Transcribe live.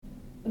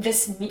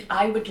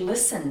I would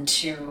listen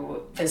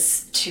to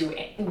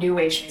new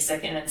age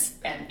music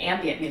and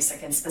ambient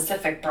music, in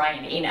specific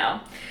Brian Eno,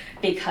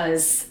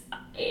 because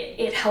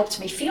it helped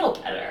me feel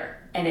better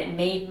and it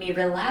made me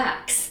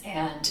relax.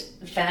 And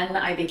then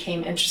I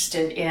became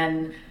interested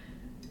in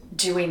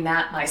doing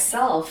that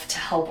myself to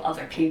help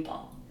other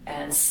people.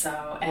 And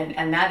so,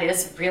 and that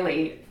is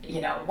really,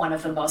 one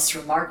of the most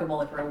remarkable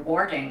and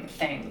rewarding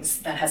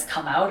things that has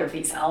come out of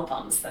these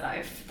albums that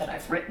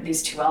I've written,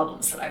 these 2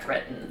 albums that I've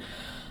written,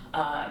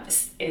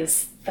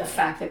 is the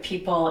fact that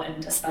people,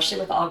 and especially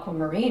with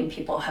Aquamarine,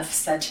 people have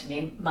said to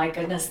me, my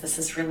goodness, this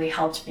has really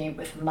helped me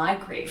with my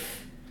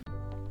grief.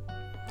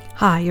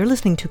 Hi, you're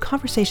listening to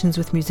Conversations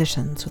with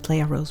Musicians with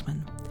Leah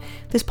Roseman.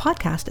 This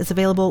podcast is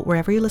available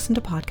wherever you listen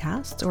to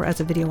podcasts or as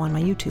a video on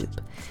my YouTube.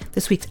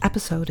 This week's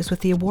episode is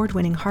with the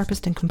award-winning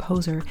harpist and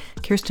composer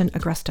Kirsten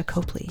Agresta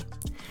Copley.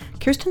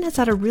 Kirsten has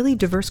had a really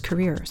diverse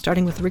career,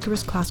 starting with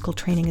rigorous classical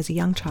training as a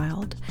young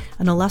child,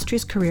 an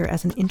illustrious career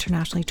as an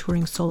internationally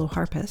touring solo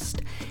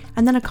harpist,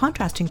 and then a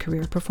contrasting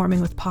career performing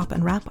with pop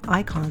and rap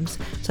icons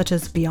such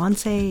as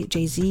Beyoncé,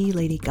 Jay-Z,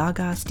 Lady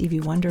Gaga, Stevie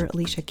Wonder,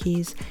 Alicia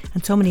Keys,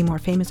 and so many more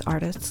famous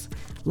artists,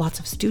 lots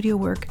of studio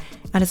work,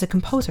 and as a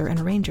composer and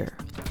arranger.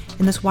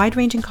 In this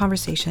wide-ranging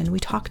conversation, we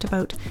talked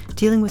about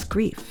dealing with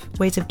grief,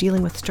 ways of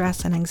dealing with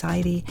stress and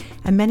anxiety,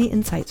 and many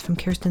insights from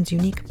Kirsten's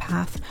unique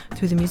path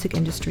through the music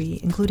industry,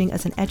 including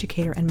as an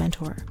educator and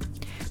mentor.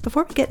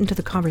 Before we get into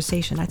the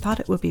conversation, I thought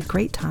it would be a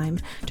great time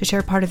to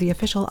share part of the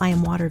official I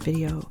Am Water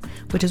video,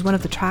 which is one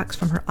of the tracks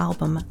from her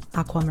album,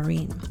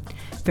 Aquamarine.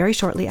 Very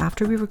shortly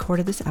after we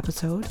recorded this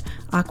episode,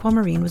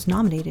 Aquamarine was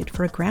nominated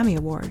for a Grammy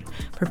Award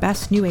for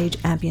Best New Age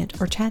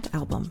Ambient or Chant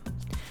Album.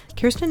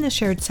 Kirsten has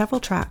shared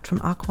several tracks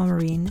from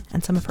Aquamarine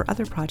and some of her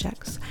other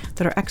projects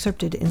that are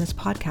excerpted in this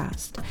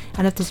podcast,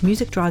 and if this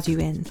music draws you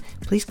in,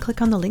 please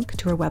click on the link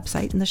to her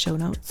website in the show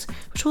notes,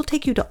 which will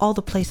take you to all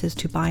the places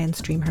to buy and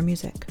stream her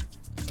music.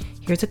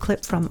 Here's a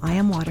clip from I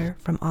Am Water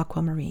from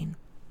Aquamarine.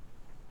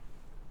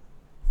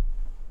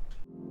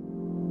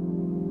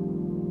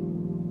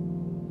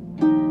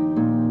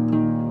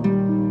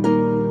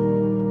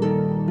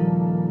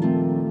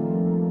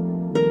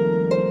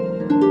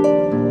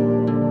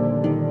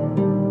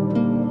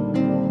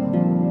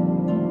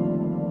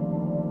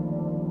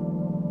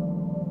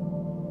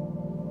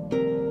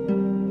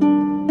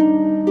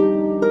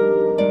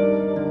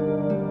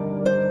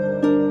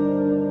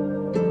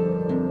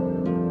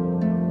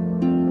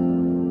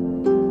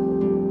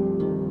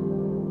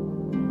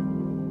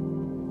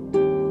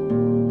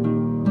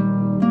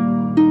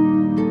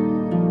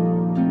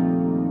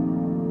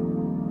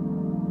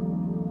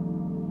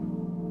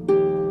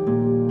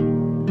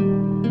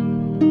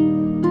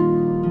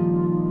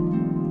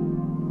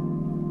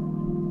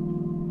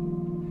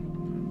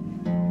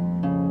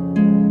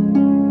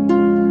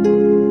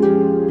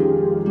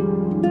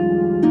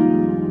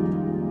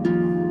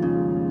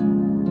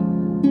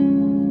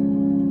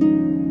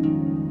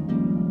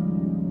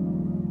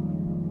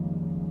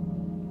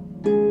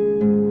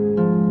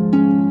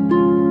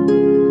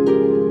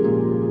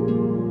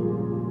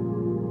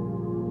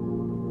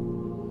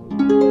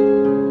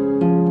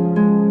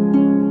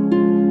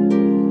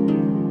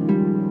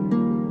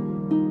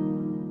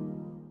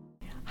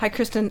 Hi,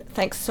 Kirsten.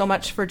 Thanks so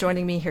much for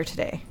joining me here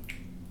today.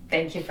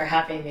 Thank you for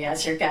having me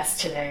as your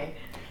guest today.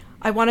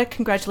 I want to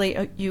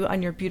congratulate you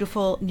on your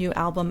beautiful new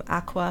album,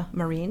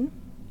 Aquamarine.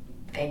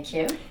 Thank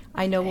you.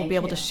 I know we'll be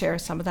able to share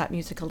some of that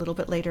music a little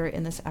bit later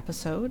in this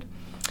episode.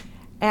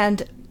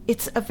 And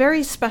it's a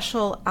very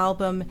special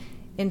album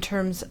in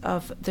terms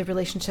of the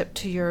relationship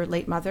to your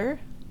late mother.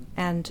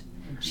 And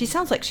she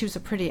sounds like she was a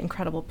pretty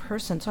incredible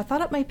person. So I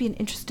thought it might be an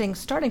interesting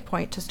starting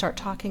point to start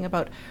talking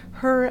about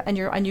her and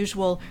your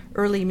unusual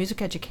early music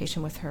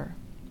education with her.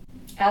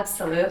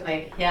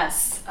 Absolutely,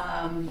 yes.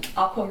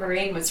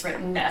 Aquamarine was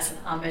written as an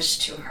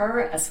homage to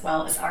her as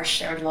well as our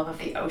shared love of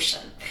the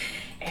ocean.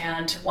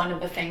 And one of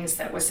the things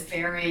that was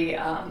very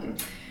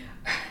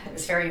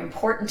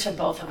important to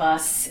both of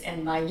us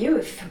in my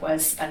youth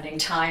was spending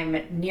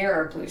time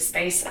near blue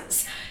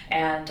spaces.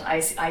 And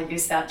I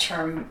use that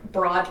term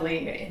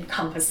broadly,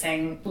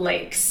 encompassing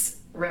lakes,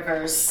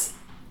 rivers,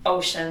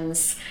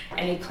 oceans,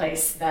 any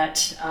place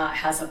that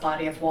has a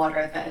body of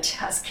water that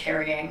has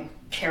carrying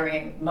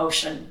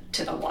motion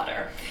to the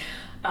water.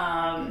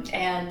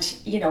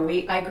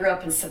 I grew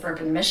up in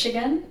suburban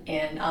Michigan,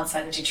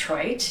 outside of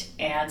Detroit,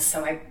 and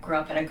so I grew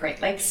up in a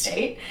Great Lakes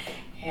state.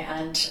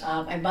 And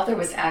my mother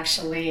was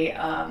actually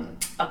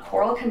a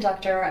choral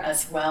conductor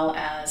as well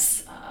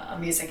as a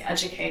music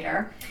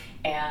educator,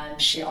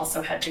 and she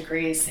also had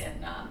degrees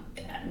in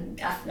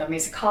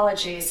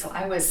ethnomusicology. So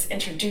I was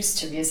introduced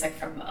to music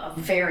from a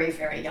very,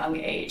 very young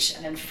age,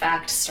 and in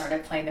fact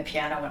started playing the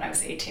piano when I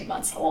was 18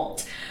 months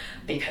old.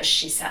 because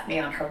she sat me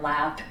on her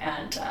lap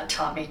and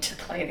taught me to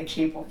play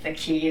the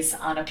keys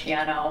on a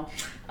piano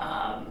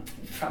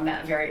from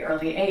that very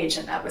early age.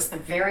 And that was the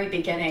very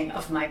beginning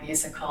of my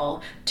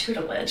musical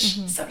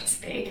tutelage, so to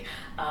speak.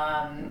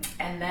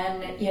 And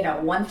then,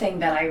 one thing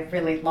that I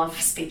really love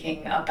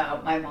speaking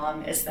about my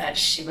mom is that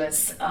she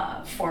was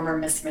former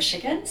Miss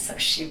Michigan. So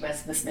she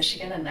was Miss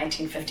Michigan in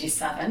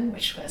 1957,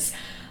 which was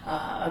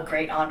a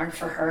great honor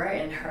for her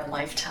in her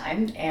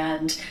lifetime.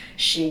 And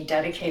she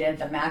dedicated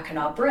the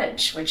Mackinac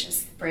Bridge, which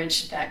is the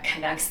bridge that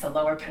connects the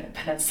Lower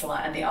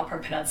Peninsula and the Upper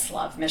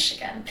Peninsula of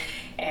Michigan.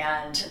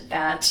 And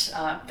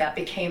that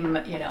became,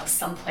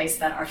 some place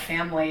that our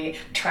family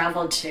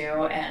traveled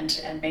to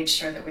and made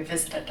sure that we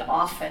visited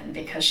often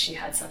because she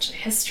had such a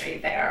history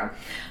there.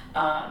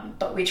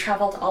 But we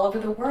traveled all over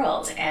the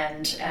world,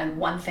 and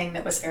one thing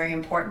that was very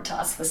important to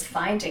us was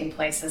finding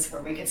places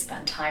where we could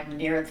spend time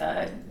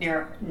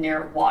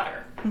near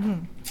water.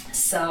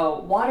 So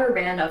water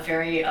ran a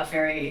very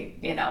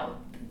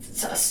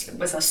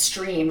was a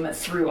stream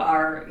through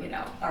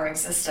our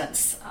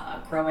existence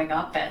growing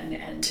up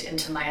and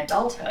into my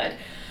adulthood.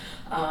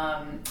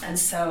 And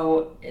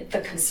so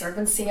the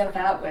conservancy of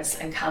that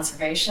and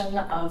conservation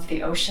of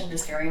the ocean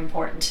is very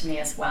important to me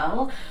as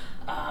well.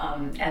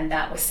 And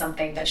that was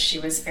something that she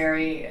was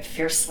very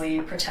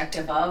fiercely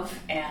protective of,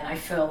 and I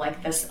feel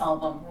like this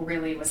album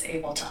really was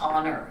able to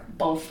honor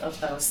both of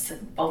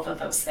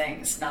those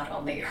things. Not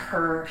only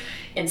her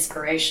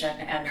inspiration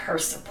and her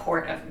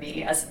support of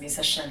me as a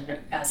musician,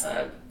 as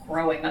a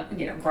growing up,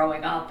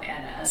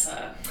 and as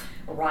a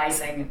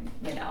rising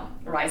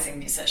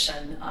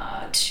musician,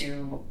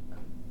 to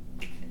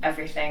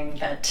everything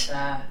that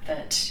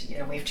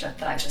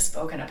I've just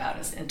spoken about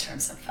is in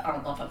terms of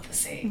our love of the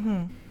sea.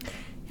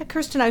 Yeah,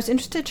 Kirsten, I was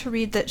interested to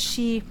read that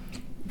she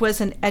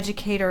was an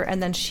educator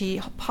and then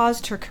she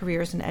paused her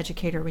career as an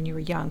educator when you were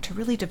young to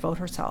really devote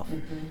herself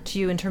to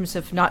you in terms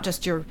of not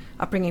just your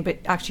upbringing, but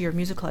actually your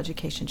musical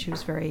education. She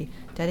was very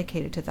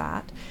dedicated to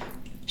that.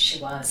 She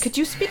was. Could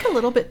you speak a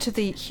little bit to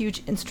the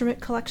huge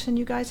instrument collection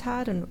you guys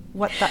had and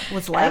what that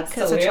was like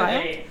Absolutely. as a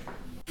child?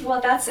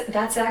 Well,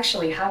 that's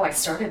actually how I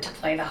started to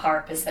play the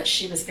harp, is that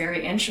she was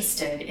very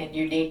interested in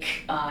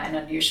unique and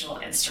unusual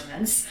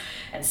instruments.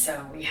 And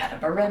so we had a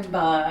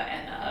marimba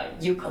and a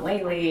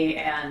ukulele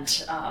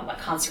and a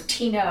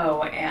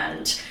concertino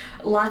and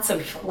lots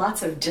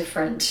of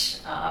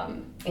different,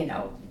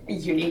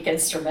 unique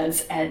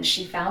instruments. And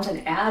she found an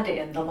ad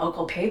in the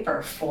local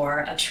paper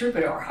for a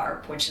troubadour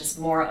harp, which is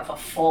more of a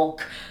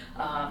folk,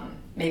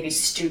 maybe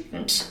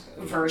student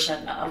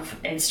version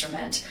of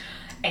instrument.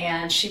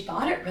 And she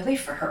bought it really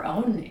for her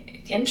own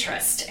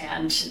interest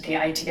and the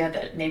idea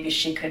that maybe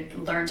she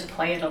could learn to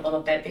play it a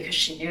little bit, because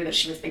she knew that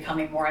she was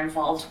becoming more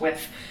involved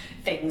with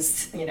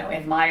things,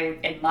 in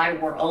my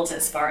world,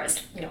 as far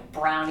as,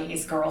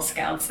 brownies, Girl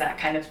Scouts, that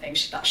kind of thing.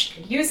 She thought she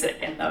could use it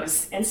in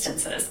those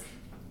instances.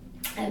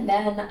 And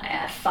then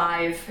at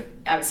 5,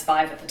 I was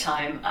 5 at the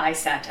time, I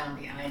sat down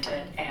behind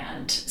it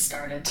and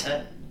started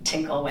to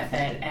tinkle with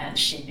it, and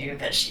she knew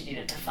that she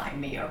needed to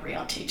find me a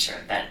real teacher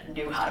that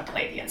knew how to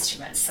play the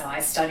instrument. So I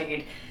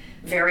studied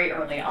very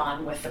early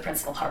on with the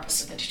principal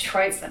harpist of the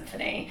Detroit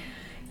Symphony,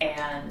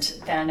 and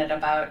then at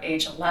about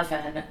age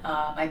 11,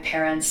 my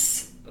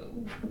parents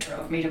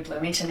drove me to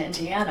Bloomington,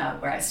 Indiana,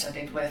 where I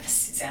studied with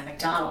Suzanne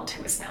McDonald,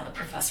 who is now the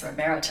professor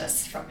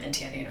emeritus from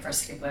Indiana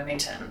University,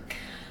 Bloomington.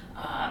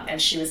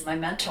 And she was my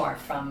mentor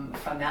from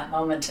that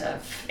moment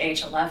of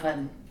age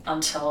 11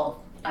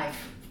 until I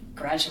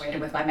graduated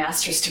with my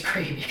master's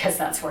degree, because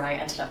that's where I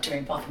ended up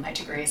doing both of my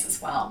degrees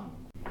as well.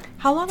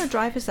 How long a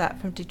drive is that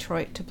from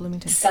Detroit to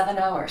Bloomington? 7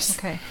 hours.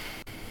 Okay.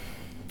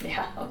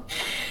 Yeah.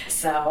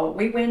 So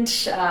we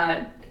went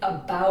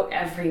about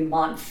every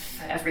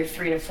month, every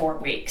 3 to 4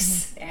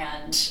 weeks.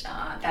 And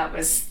that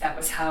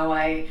was how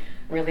I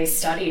really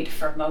studied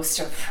for most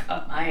of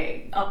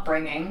my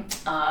upbringing.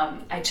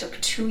 I took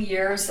 2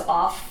 years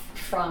off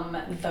from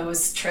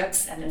those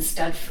trips and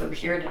instead flew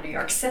here to New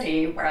York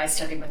City, where I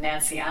studied with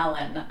Nancy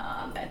Allen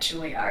at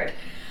Juilliard.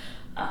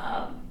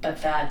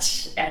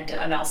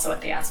 And also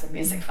at the Aspen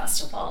Music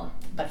Festival.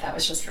 But that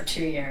was just for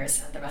 2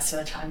 years, and the rest of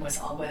the time was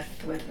all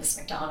with Miss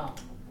McDonald.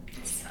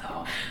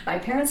 So my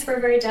parents were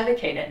very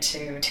dedicated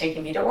to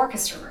taking me to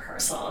orchestra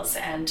rehearsals,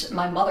 and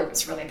my mother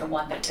was really the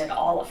one that did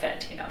all of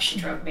it. She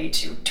drove me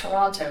to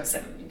Toronto,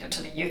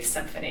 to the Youth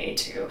Symphony,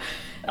 to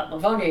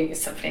Livonia Youth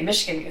Symphony,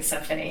 Michigan Youth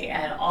Symphony,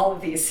 and all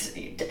of these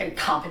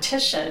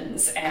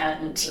competitions,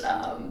 and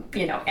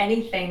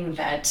anything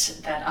that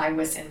I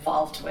was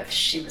involved with,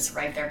 she was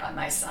right there by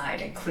my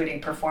side, including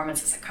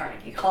performances at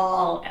Carnegie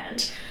Hall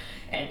and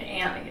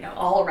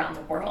all around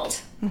the world.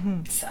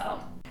 So.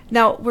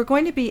 Now, we're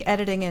going to be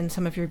editing in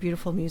some of your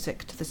beautiful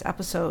music to this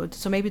episode,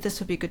 so maybe this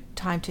would be a good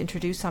time to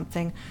introduce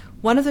something.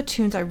 One of the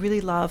tunes I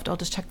really loved, I'll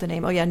just check the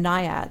name. Oh yeah,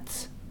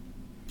 Naiads.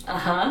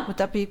 Would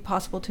that be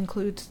possible to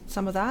include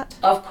some of that?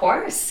 Of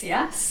course,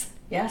 yes.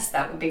 Yes,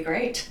 that would be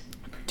great.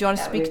 Do you want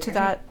to speak to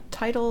that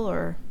title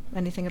or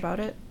anything about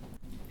it?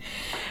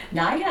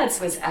 Naiads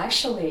was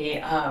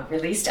actually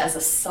released as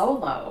a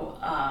solo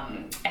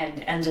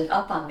and ended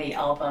up on the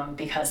album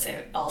because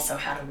it also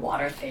had a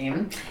water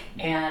theme.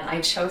 And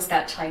I chose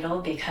that title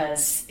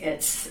because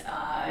it's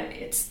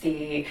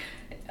the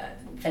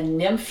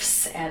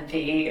nymphs and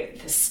the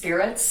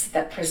spirits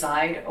that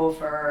preside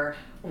over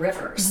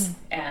rivers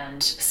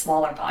and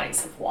smaller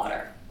bodies of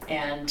water.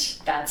 And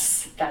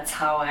that's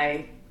how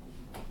I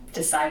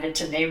decided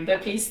to name the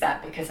piece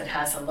that, because it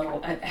has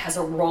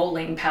a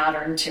rolling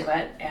pattern to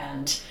it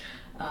and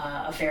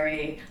a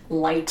very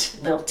light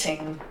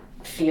lilting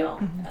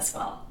feel as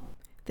well.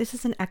 This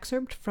is an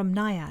excerpt from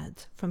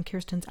Naiads from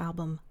Kirsten's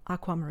album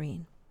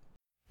Aquamarine.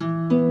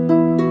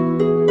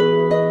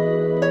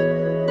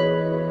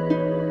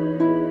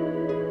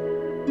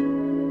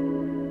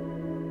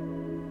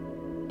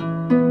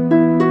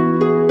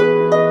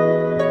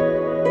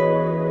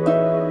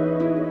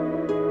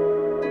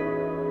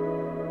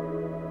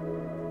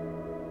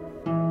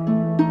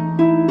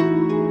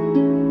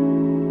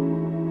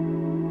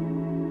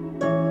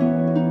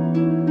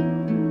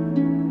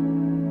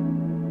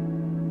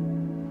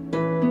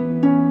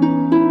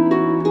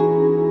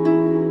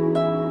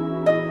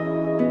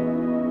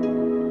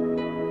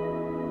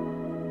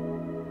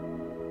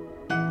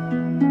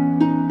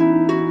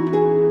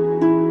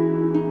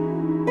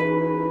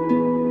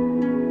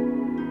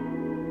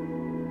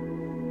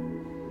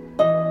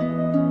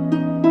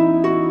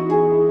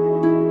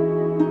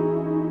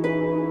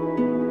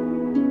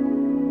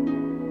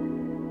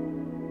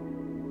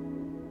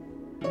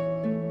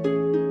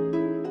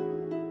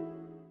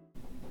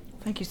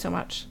 Thank you so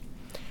much.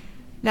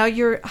 Now,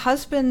 your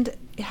husband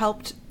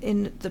helped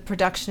in the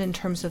production in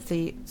terms of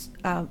the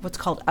what's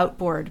called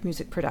outboard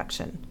music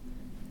production.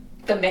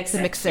 The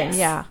mixing, yes.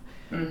 Yeah.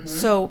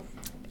 So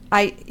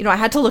I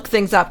had to look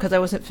things up because I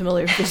wasn't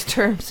familiar with these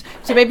terms.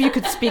 So maybe you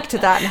could speak to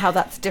that and how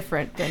that's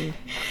different than...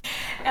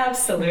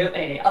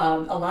 Absolutely. A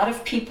lot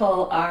of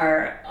people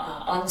are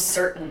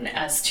uncertain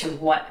as to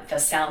what the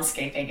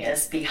soundscaping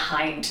is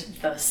behind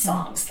the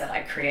songs that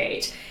I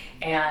create.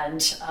 And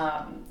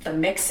the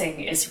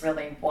mixing is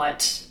really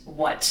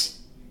what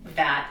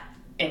that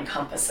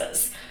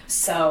encompasses.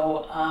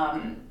 So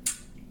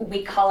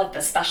we call it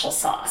the special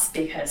sauce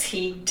because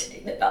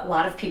a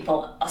lot of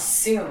people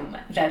assume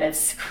that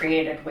it's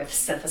created with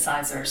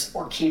synthesizers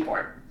or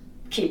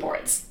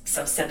keyboards,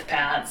 so synth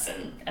pads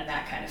and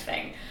that kind of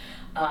thing.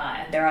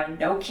 And there are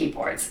no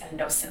keyboards and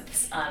no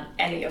synths on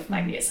any of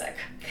my music.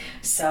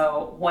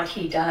 So what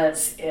he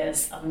does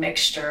is a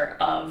mixture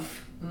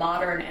of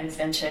modern and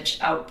vintage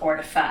outboard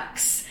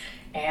effects,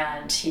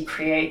 and he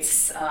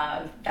creates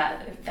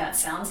that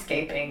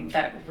soundscaping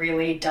that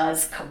really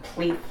does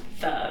complete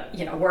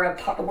we're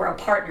a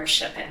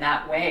partnership in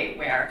that way,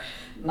 where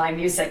my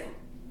music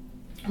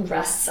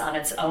rests on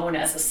its own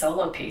as a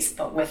solo piece,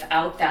 but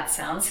without that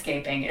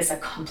soundscaping is a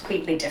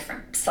completely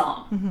different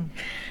song.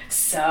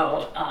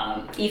 So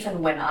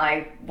even when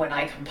I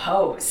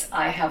compose,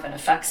 I have an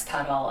effects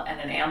pedal and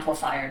an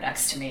amplifier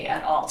next to me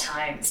at all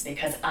times,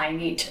 because I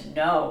need to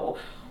know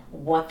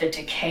what the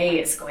decay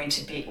is going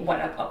to be, what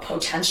a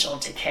potential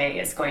decay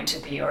is going to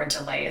be or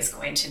delay is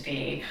going to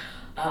be.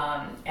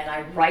 And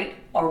I write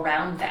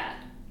around that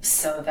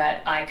so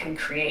that I can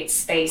create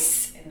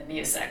space in the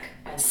music.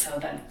 And so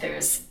that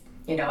there's,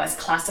 as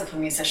classical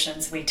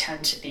musicians, we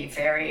tend to be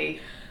very,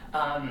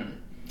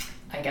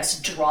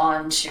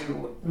 drawn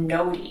to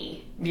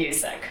notey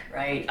music,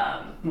 right?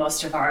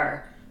 Most of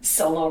our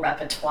solo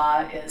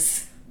repertoire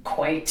is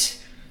quite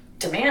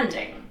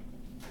demanding.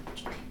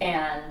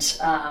 And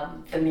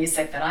the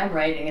music that I'm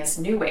writing is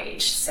new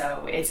age,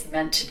 so it's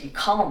meant to be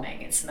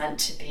calming, it's meant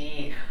to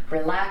be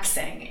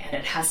relaxing, and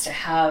it has to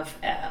have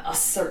a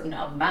certain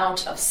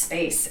amount of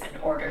space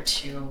in order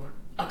to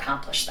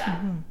accomplish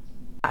that.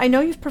 I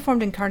know you've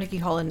performed in Carnegie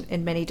Hall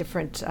in many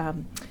different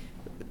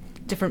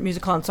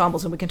musical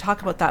ensembles, and we can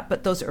talk about that,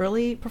 but those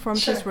early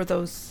performances, were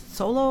those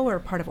solo or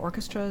part of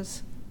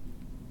orchestras?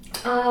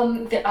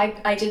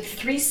 I did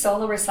 3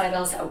 solo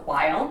recitals at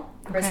Weill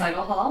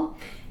Recital Hall,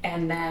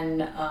 and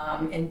then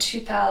in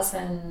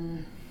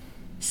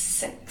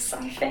 2006,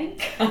 I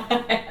think,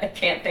 I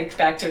can't think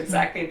back to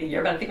exactly the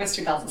year, but I think it was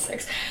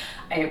 2006,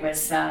 it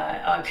was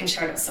a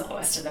concerto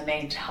soloist in the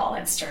main hall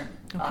in Stern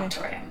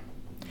Auditorium.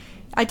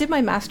 I did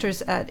my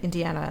master's at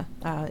Indiana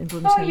in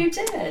Bloomington. Oh, you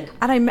did?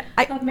 And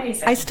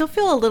amazing. I still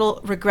feel a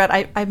little regret.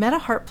 I met a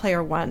harp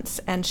player once,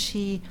 and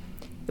it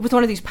was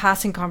one of these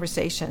passing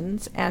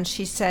conversations, and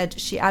she said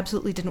she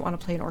absolutely didn't want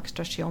to play an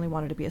orchestra. She only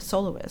wanted to be a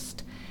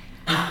soloist.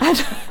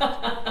 And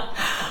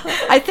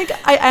I think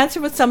I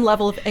answered with some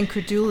level of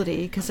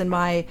incredulity, because in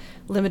my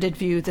limited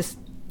view, this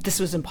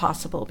was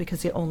impossible,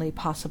 because the only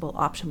possible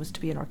option was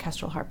to be an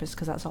orchestral harpist,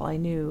 because that's all I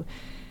knew.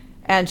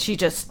 And she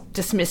just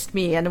dismissed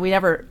me, and we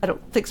never, I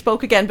don't think,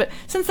 spoke again. But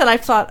since then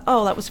I've thought,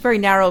 oh, that was very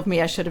narrow of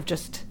me. I should have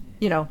just,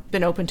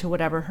 been open to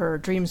whatever her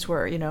dreams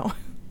were,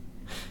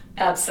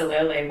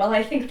 Absolutely. Well,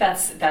 I think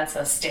that's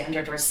a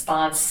standard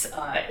response,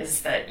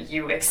 is that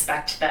you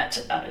expect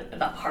that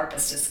the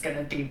harpist is going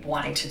to be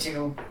wanting to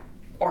do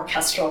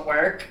orchestral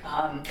work.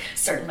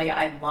 Certainly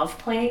I love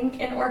playing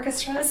in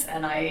orchestras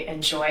and I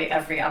enjoy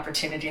every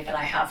opportunity that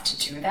I have to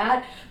do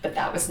that, but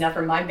that was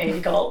never my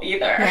main goal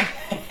either.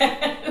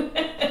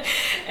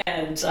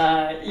 And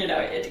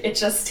it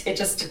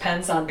just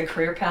depends on the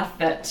career path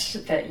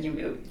that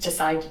you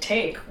decide to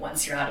take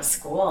once you're out of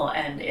school.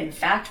 And in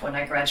fact, when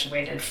I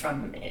graduated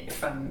from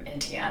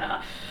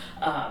Indiana,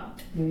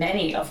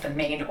 many of the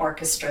main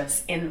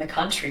orchestras in the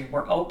country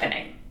were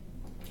opening.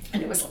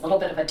 And it was a little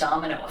bit of a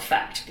domino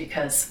effect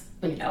because,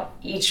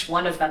 each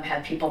one of them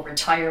had people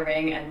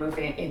retiring and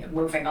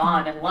moving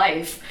on in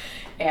life.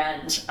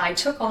 And I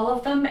took all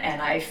of them and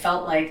I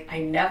felt like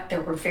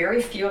there were very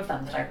few of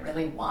them that I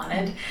really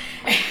wanted.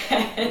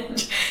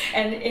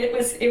 And it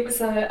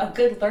was a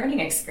good learning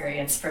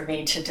experience for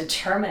me to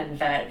determine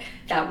that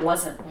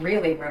wasn't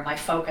really where my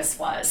focus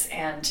was.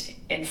 And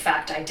in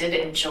fact, I did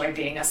enjoy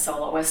being a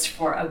soloist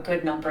for a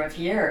good number of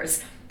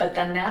years, but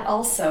then that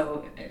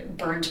also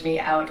burned me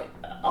out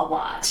a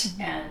lot.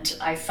 And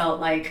I felt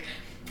like,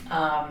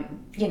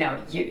 you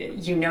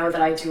know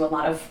that I do a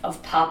lot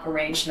of pop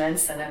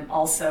arrangements, and I'm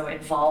also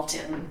involved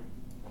in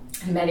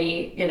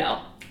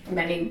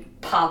many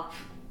pop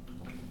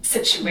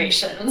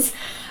situations.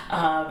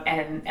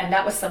 And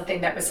that was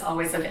something that was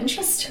always of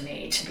interest to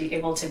me, to be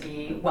able to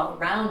be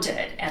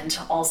well-rounded and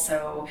to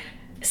also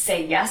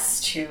say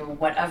yes to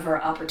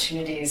whatever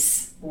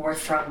opportunities were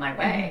thrown my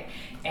way.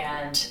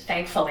 And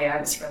thankfully, I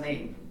was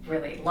really,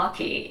 really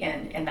lucky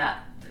in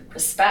that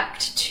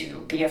respect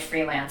to be a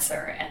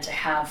freelancer and to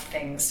have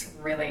things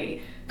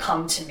really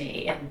come to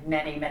me in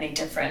many, many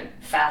different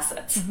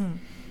facets.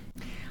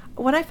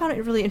 What I found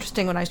really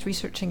interesting when I was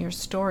researching your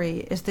story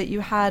is that you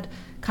had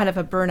kind of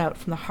a burnout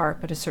from the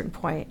harp at a certain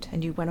point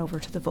and you went over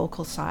to the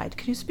vocal side.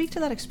 Can you speak to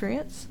that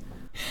experience?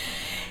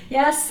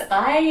 Yes,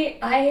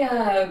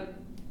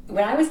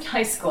 when I was in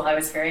high school, I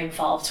was very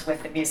involved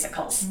with the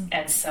musicals.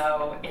 And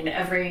so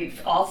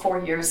all 4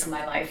 years of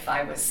my life,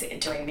 I was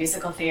doing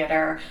musical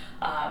theater.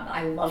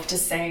 I loved to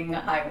sing.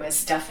 I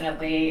was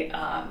definitely,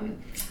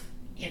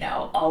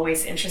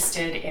 always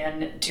interested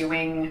in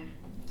doing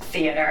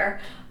theater.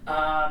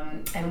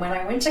 And when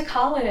I went to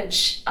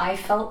college, I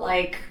felt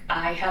like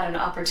I had an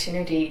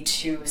opportunity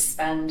to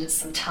spend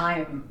some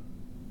time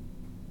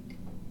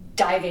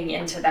diving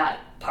into that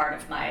part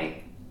of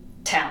my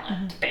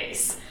talent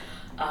base.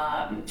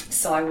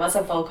 So I was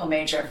a vocal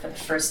major for the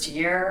first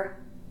year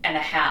and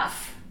a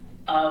half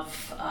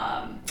of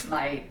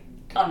my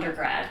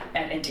undergrad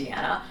at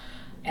Indiana.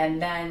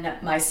 And then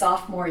my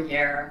sophomore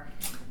year,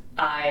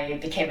 I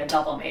became a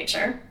double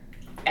major.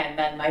 And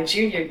then my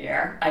junior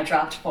year, I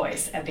dropped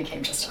voice and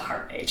became just a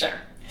harp major.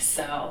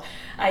 So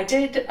I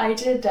did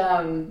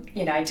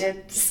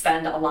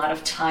spend a lot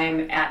of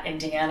time at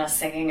Indiana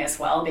singing as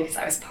well, because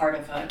I was part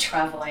of a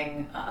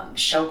traveling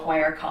show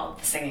choir called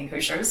the Singing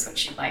Hoosiers,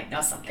 which you might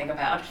know something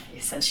about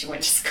since you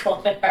went to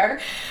school there.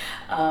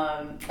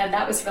 And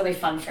that was really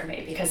fun for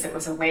me because it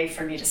was a way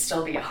for me to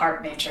still be a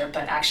harp major,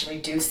 but actually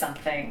do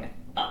something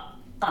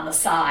on the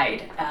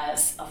side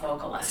as a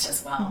vocalist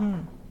as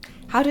well.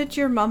 How did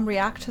your mom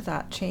react to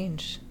that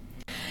change?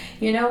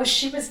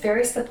 She was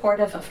very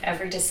supportive of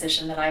every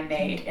decision that I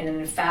made. And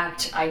in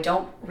fact, I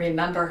don't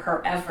remember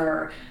her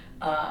ever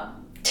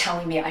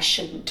telling me I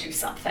shouldn't do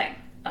something.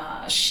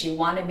 She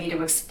wanted me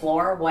to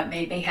explore what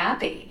made me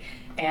happy.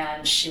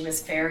 And she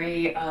was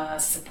very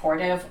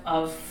supportive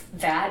of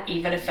that,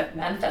 even if it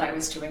meant that I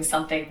was doing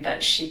something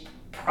that she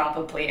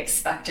probably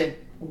expected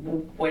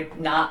would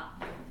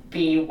not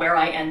be where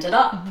I ended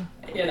up,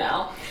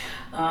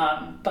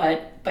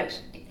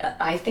 But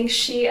I think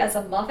she, as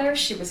a mother,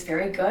 she was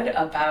very good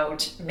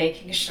about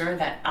making sure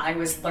that I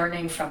was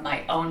learning from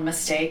my own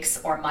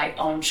mistakes or my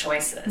own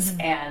choices.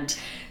 And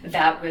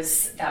that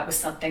was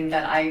something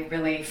that I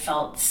really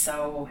felt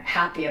so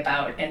happy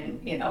about and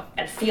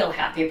feel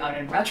happy about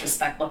in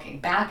retrospect, looking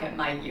back at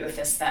my youth,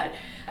 is that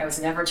I was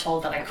never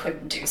told that I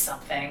couldn't do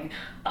something.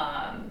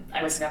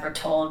 I was never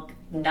told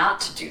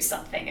not to do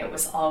something. It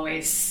was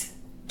always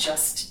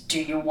just,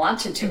 do you want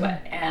to do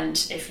it? And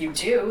if you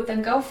do,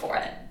 then go for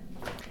it.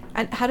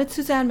 And how did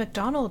Suzanne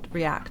McDonald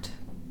react?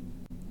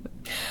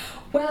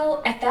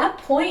 Well, at that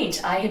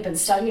point, I had been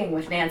studying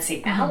with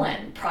Nancy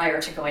Allen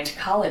prior to going to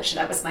college.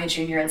 That was my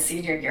junior and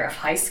senior year of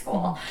high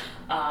school.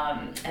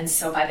 And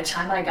so by the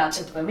time I got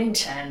to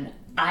Bloomington,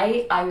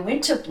 I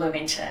went to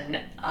Bloomington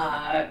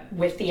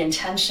with the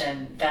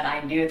intention that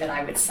I knew that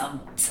I would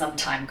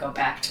sometime go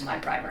back to my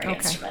primary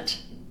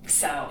instrument.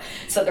 So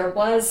there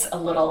was a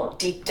little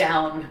deep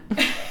down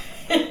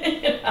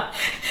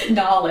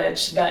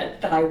knowledge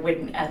that I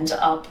wouldn't end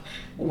up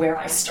where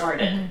I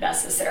started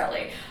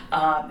necessarily.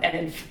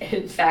 And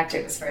in fact,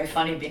 it was very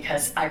funny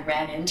because I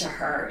ran into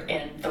her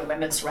in the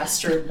women's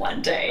restroom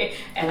one day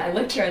and I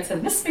looked at her and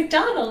said, "Miss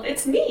McDonald,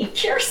 it's me,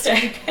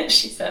 Kirsten." And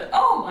she said,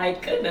 "Oh my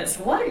goodness,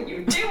 what are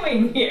you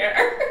doing here?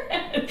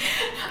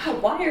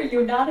 Why are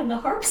you not in the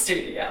harp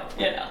studio?"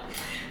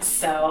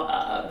 So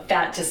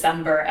that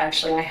December,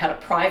 actually, I had a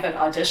private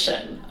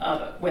audition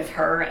with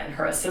her and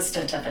her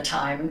assistant at the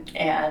time,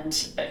 and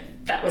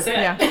that was it.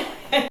 Yeah.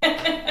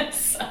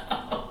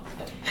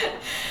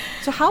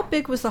 So how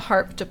big was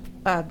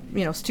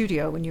the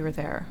studio when you were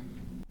there?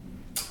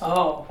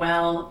 Oh,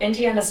 well,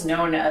 Indiana's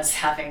known as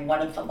having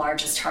one of the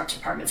largest harp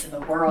departments in the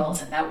world,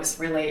 and that was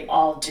really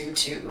all due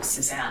to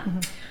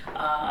Suzanne.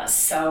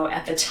 So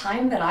at the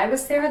time that I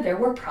was there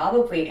were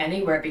probably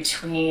anywhere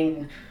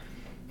between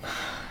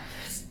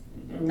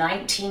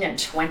 19 and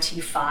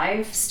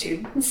 25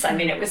 students. I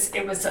mean, it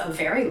was a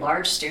very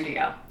large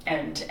studio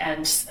and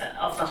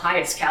of the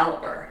highest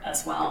caliber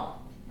as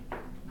well.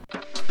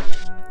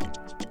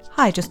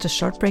 Hi, just a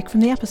short break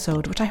from the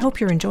episode, which I hope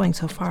you're enjoying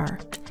so far.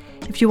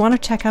 If you want to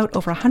check out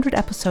over 100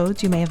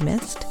 episodes you may have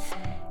missed,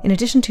 in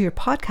addition to your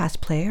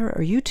podcast player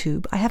or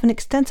YouTube, I have an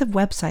extensive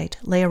website,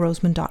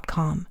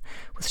 leahroseman.com,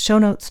 with show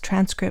notes,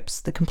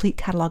 transcripts, the complete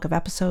catalog of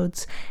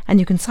episodes,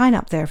 and you can sign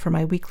up there for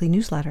my weekly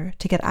newsletter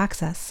to get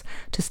access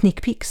to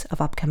sneak peeks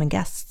of upcoming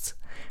guests.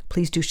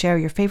 Please do share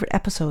your favorite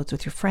episodes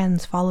with your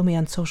friends, follow me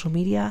on social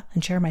media,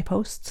 and share my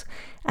posts.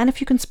 And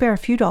if you can spare a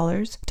few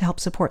dollars to help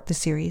support the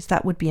series,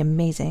 that would be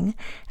amazing,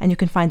 and you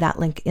can find that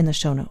link in the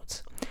show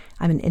notes.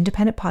 I'm an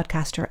independent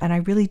podcaster, and I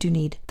really do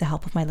need the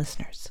help of my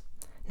listeners.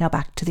 Now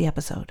back to the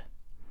episode.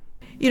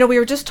 We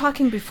were just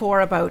talking before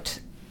about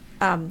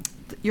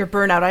your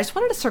burnout. I just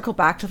wanted to circle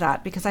back to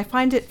that because I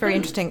find it very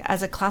interesting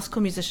as a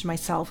classical musician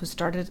myself who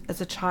started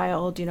as a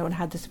child, and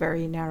had this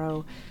very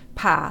narrow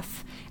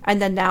path.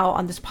 And then now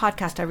on this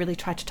podcast, I really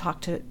try to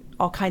talk to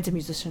all kinds of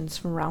musicians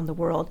from around the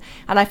world.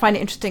 And I find it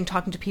interesting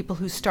talking to people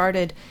who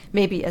started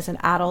maybe as an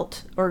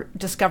adult or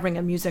discovering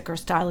a music or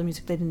style of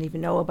music they didn't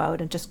even know about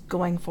and just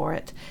going for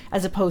it,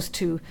 as opposed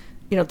to,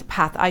 the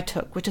path I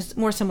took, which is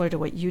more similar to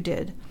what you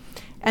did.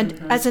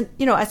 And as an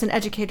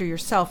educator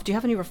yourself, do you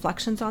have any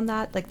reflections on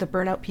that, like the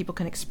burnout people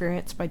can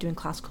experience by doing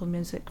classical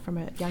music from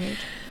a young age?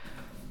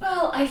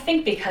 Well, I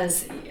think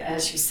because,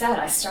 as you said,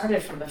 I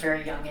started from a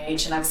very young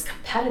age and I was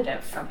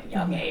competitive from a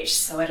young age.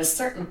 So at a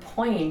certain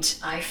point,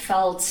 I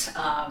felt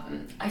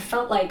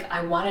like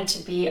I wanted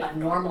to be a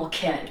normal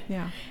kid.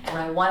 Yeah. And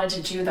I wanted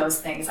to do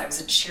those things. I was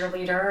a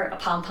cheerleader, a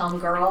pom-pom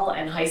girl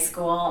in high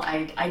school.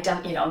 I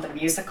done, the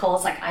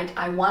musicals. Like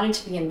I wanted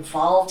to be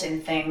involved in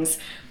things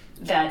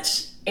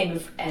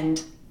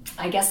and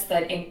I guess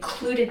that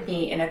included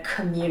me in a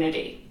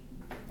community.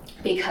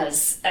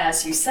 Because,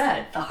 as you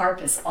said, the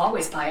harp is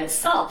always by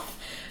itself.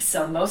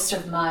 So most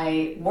of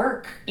my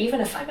work,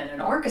 even if I'm in an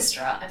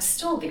orchestra, I'm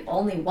still the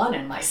only one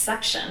in my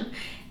section.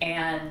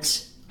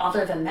 And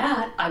other than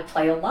that, I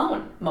play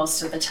alone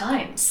most of the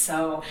time.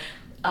 So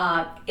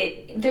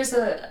there's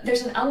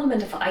an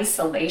element of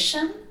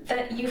isolation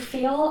that you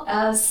feel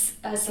as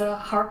a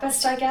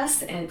harpist, I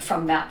guess, and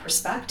from that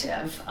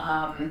perspective.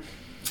 And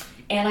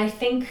I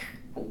think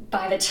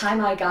by the time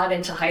I got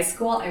into high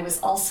school, I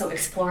was also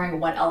exploring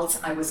what else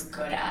I was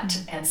good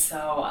at. And so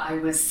I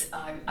was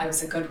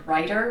a good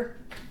writer.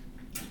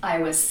 I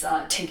was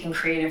taking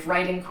creative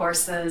writing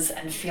courses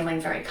and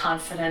feeling very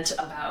confident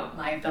about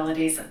my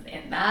abilities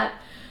in that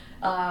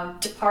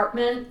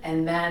department.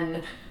 And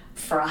then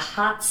for a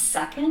hot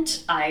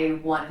second, I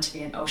wanted to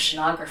be an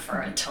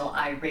oceanographer until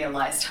I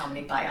realized how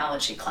many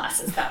biology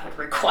classes that would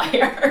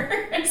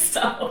require.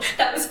 So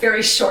that was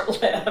very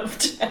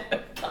short-lived.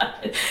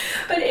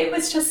 But it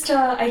was just,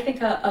 I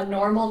think, a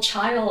normal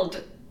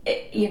child,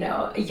 a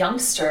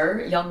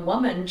young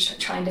woman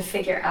trying to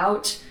figure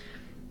out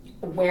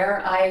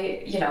where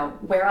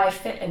I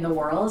fit in the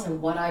world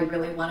and what I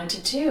really wanted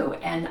to do.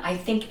 And I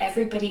think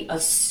everybody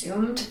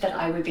assumed that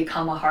I would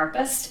become a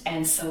harpist.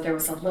 And so there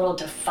was a little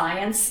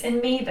defiance in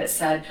me that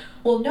said,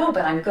 well, no,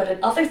 but I'm good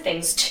at other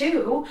things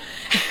too.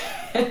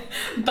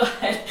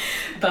 but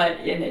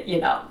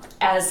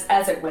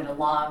as it went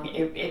along,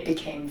 it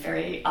became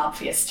very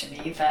obvious to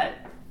me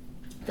that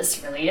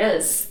this really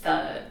is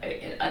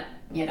an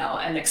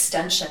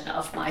extension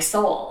of my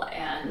soul,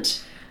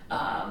 and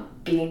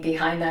being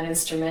behind that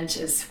instrument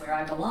is where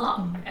I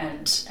belong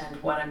and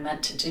what I'm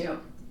meant to do.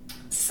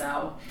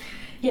 So,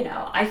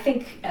 I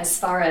think as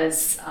far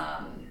as,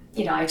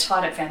 I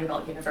taught at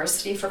Vanderbilt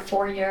University for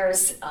 4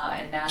 years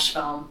in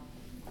Nashville.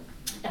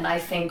 And I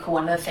think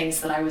one of the things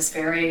that I was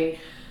very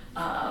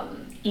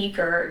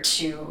eager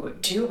to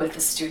do with the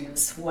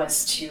students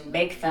was to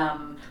make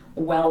them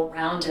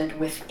well-rounded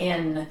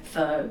within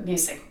the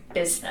music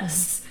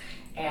business.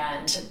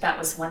 And that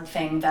was one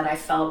thing that I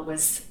felt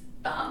was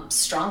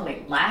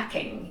strongly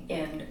lacking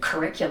in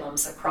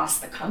curriculums across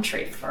the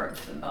country for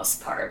the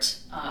most part.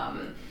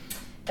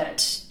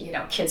 That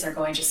kids are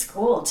going to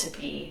school to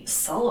be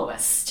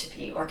soloists, to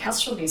be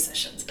orchestral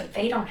musicians, but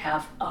they don't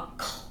have a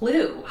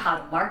clue how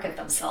to market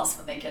themselves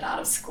when they get out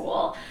of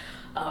school,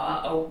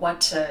 or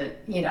what to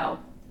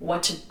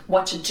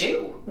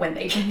do when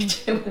they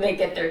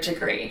get their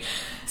degree.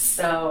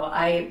 So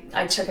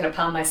I took it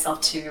upon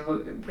myself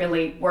to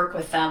really work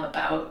with them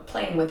about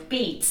playing with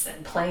beats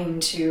and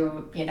playing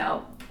to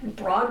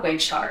Broadway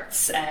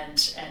charts and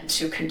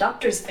to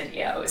conductors'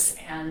 videos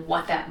and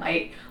what that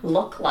might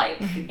look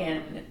like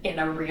in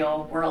a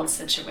real world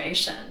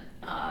situation.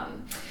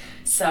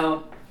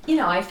 So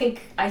I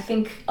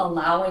think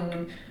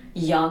allowing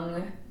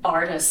young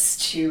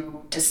artists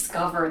to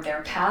discover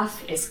their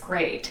path is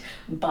great,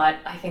 but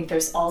I think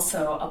there's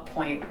also a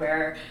point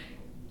where,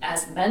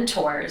 as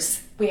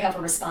mentors, we have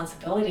a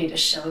responsibility to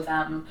show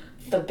them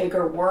the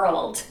bigger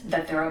world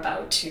that they're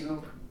about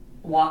to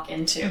walk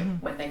into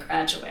when they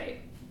graduate.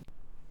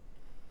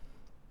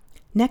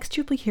 Next,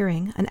 you'll be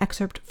hearing an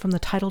excerpt from the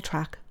title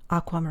track,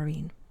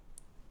 Aquamarine.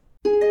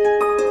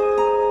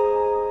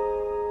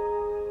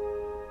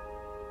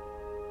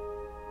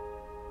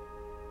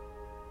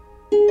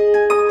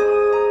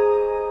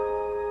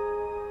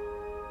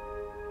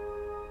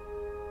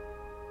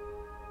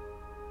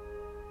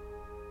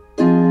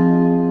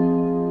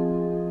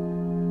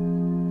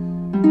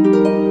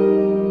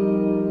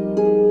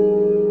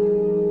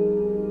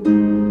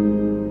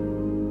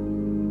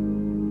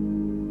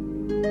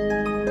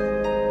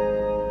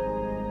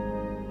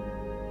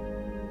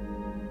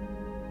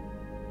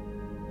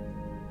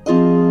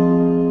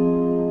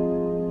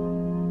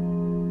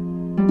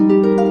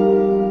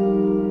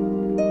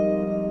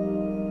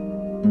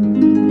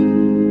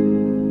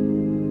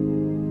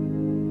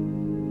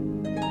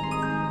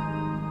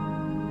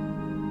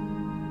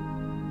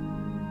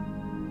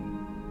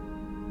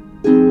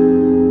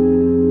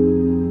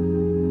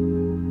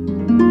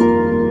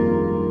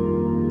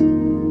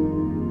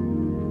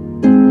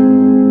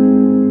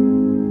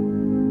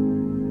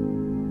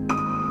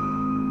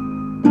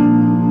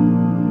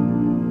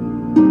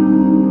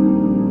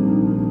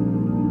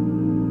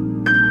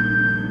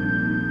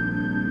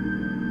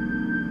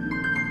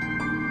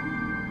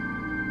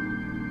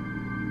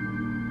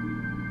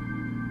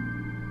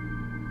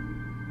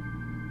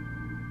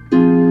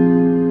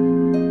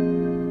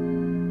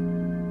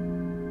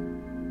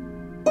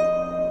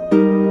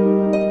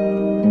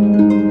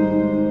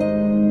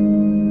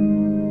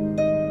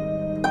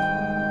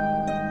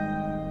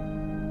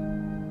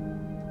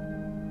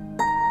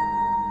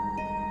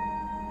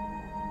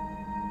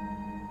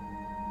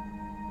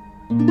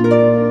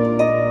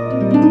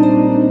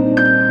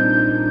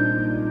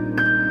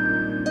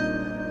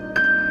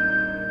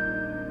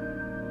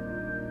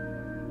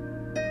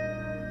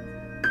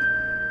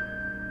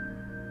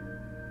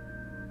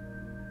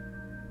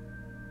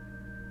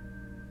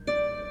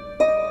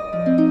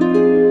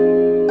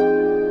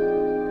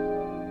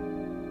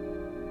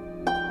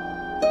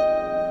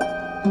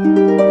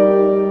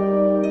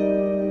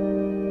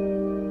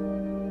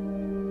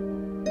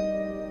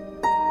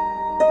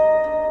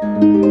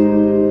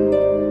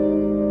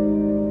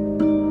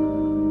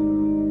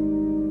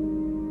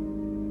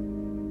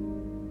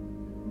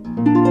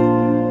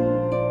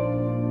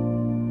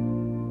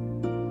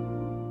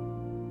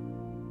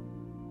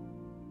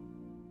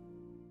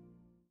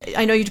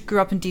 I know you grew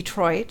up in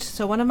Detroit,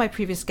 so one of my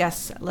previous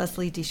guests,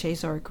 Leslie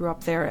DeShazor, grew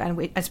up there,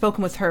 and I'd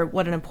spoken with her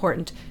what an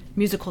important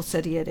musical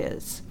city it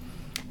is.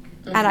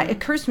 And it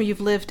occurs to me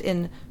you've lived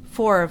in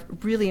 4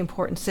 really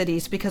important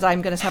cities, because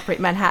I'm going to separate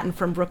Manhattan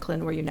from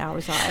Brooklyn, where you now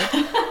reside,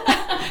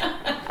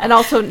 and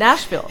also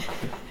Nashville.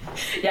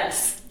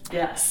 Yes,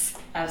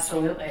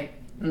 absolutely.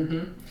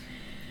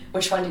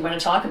 Which one do you want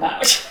to talk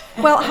about?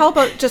 Well, how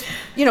about just,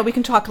 we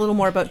can talk a little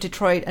more about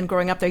Detroit and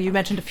growing up there. You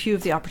mentioned a few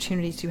of the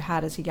opportunities you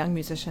had as a young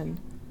musician.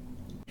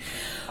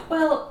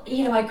 Well,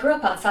 I grew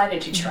up outside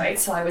of Detroit,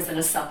 so I was in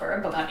a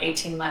suburb about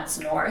 18 miles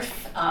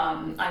north.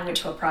 I went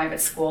to a private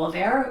school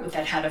there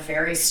that had a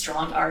very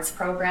strong arts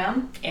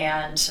program,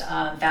 and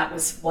that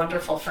was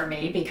wonderful for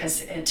me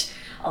because it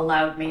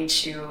allowed me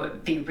to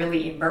be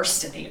really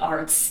immersed in the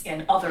arts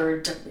in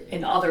other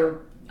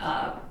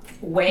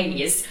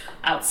ways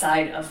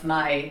outside of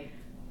my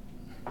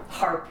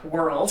harp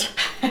world.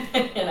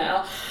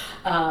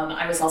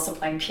 I was also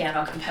playing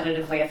piano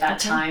competitively at that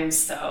time,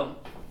 so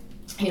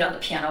the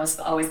piano has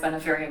always been a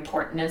very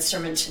important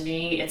instrument to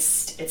me.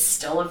 It's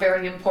still a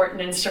very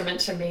important instrument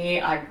to me.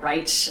 I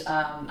write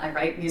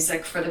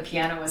music for the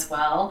piano as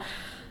well.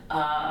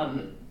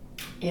 I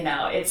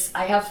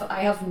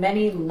have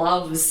many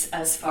loves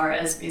as far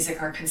as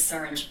music are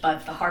concerned,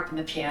 but the harp and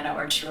the piano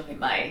are truly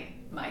my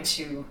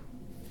 2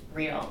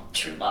 real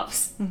true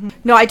loves.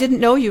 No, I didn't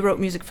know you wrote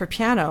music for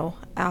piano.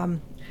 I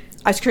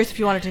was curious if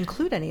you wanted to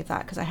include any of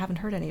that, because I haven't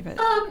heard any of it.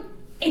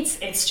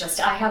 It's just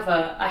I have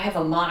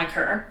a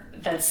moniker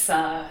that's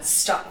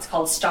it's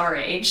called Star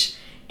Age,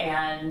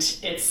 and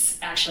it's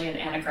actually an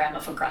anagram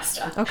of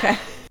Agresta. Okay.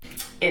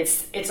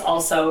 It's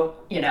also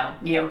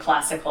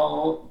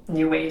neoclassical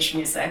new age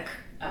music,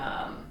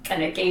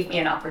 and it gave me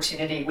an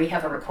opportunity. We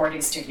have a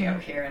recording studio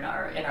here in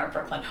our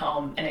Brooklyn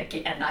home,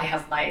 and I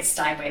have my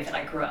Steinway that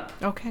I grew up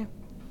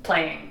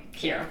playing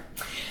here.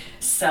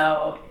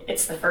 So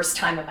it's the first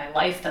time in my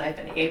life that I've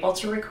been able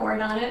to record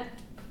on it.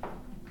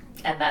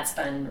 And that's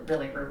been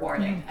really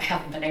rewarding. I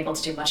haven't been able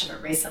to do much of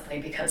it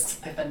recently because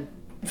I've been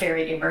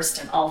very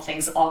immersed in all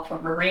things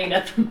aquamarine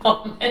at the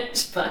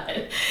moment,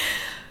 but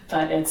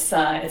it's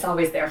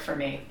always there for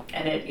me,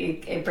 and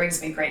it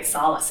brings me great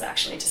solace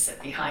actually to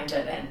sit behind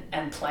it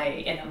and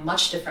play in a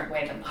much different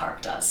way than the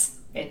harp does.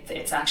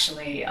 It's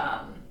actually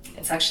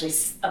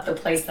the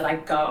place that I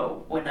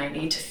go when I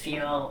need to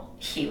feel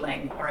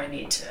healing or I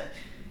need to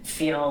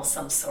feel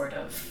some sort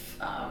of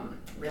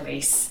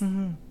release.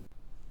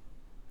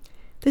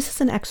 This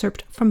is an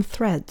excerpt from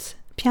Threads,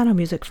 piano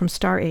music from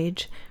Star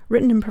Age,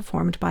 written and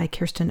performed by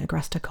Kirsten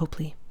Agresta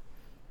Copley.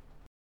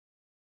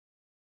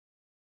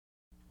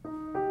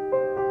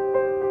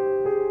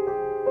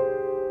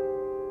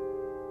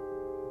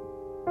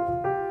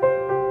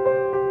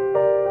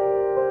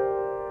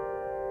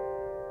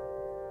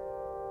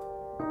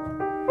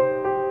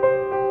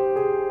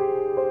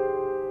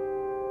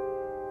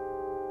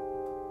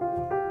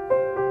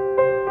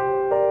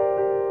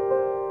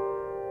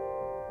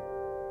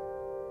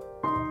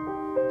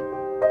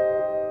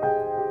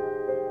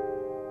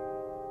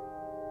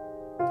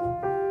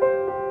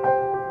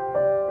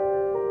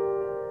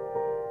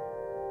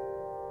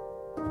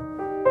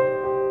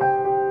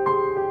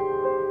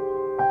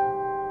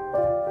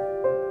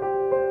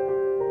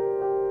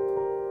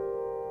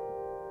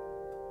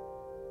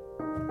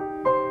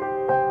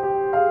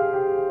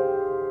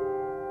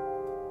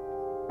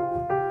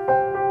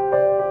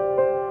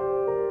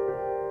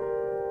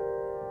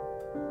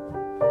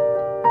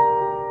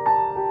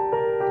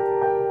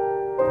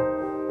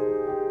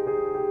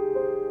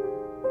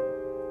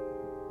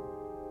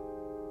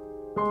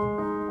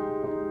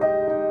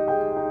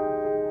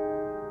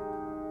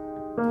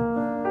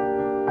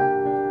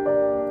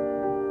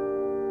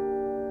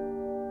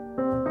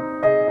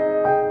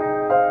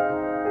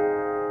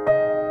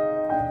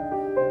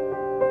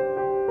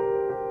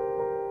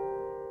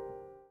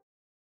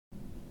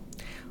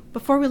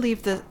 Before we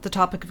leave the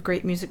topic of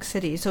great music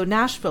city, so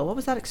Nashville, what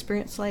was that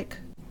experience like?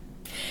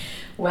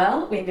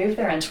 Well, we moved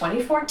there in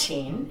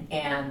 2014,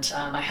 and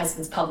my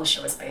husband's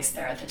publisher was based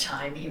there at the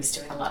time. He was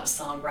doing a lot of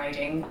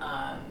songwriting,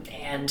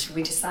 and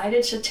we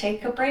decided to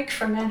take a break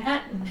from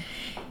Manhattan.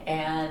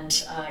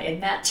 And in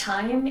that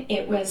time,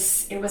 it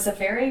was a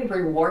very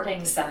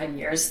rewarding 7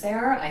 years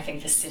there. I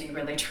think the city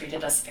really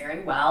treated us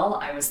very well.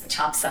 I was the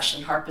top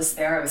session harpist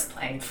there. I was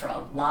playing for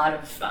a lot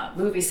of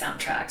movie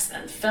soundtracks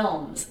and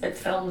films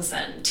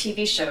and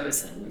TV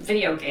shows and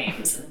video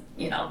games, and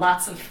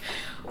lots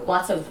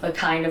of the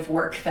kind of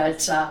work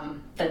that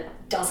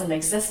doesn't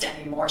exist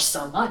anymore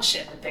so much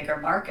in the bigger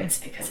markets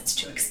because it's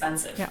too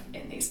expensive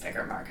in these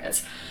bigger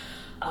markets.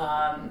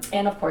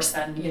 And of course,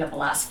 then the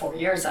last 4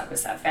 years I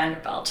was at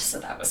Vanderbilt, so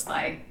that was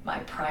my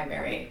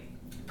primary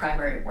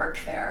work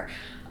there.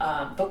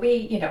 But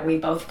we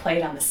both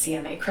played on the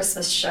CMA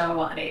Christmas show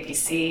on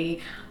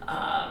ABC,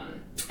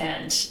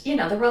 and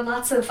there were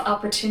lots of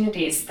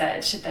opportunities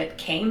that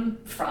came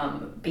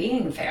from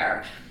being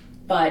there.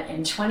 But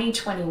in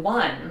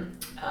 2021,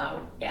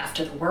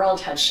 after the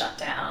world had shut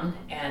down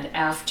and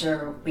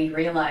after we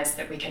realized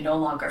that we can no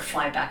longer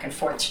fly back and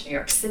forth to New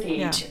York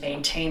City to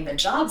maintain the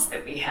jobs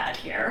that we had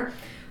here,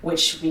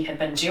 which we had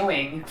been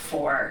doing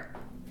for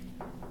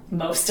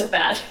most of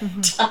that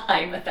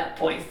time at that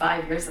point,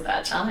 5 years of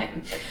that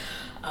time,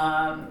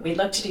 we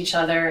looked at each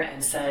other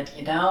and said,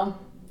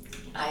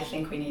 I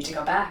think we need to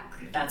go back.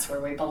 That's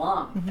where we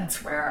belong.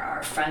 That's where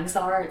our friends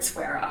are. It's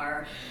where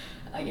our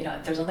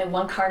there's only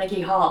one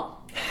Carnegie Hall.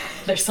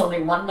 There's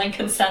only one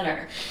Lincoln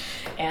Center.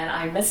 And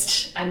I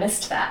missed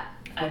that.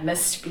 I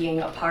missed being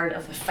a part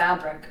of the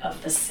fabric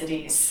of the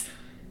city's,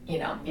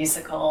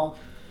 musical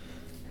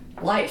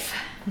life.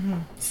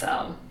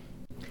 So.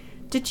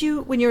 Did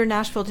you, when you were in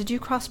Nashville, did you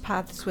cross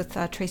paths with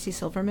Tracy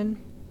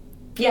Silverman?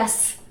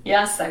 Yes,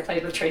 I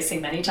played with Tracy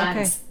many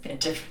times in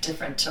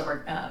different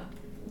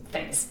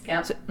things.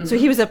 Yeah. So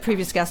he was a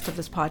previous guest of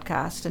this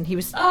podcast, and he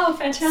was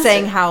fantastic.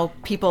 saying how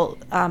people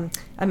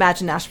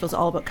imagine Nashville's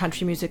all about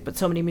country music, but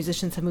so many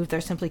musicians have moved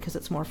there simply because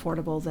it's more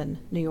affordable than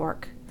New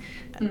York.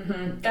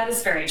 That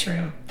is very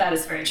true. That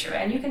is very true.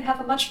 And you can have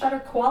a much better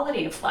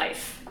quality of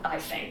life, I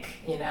think.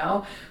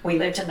 We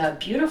lived in a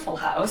beautiful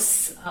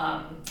house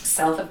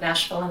south of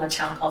Nashville in a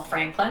town called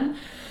Franklin.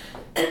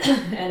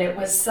 And it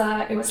was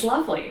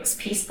lovely. It was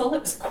peaceful.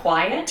 It was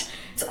quiet.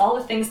 It's all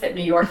the things that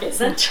New York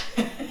isn't.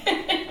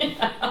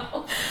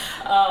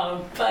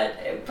 But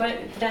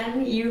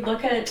then you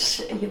look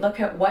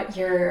at what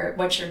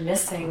you're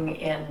missing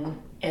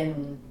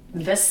in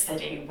this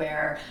city,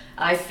 where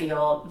I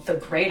feel the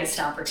greatest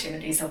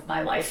opportunities of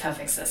my life have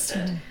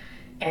existed,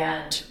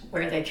 and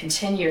where it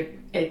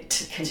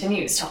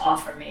continues to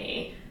offer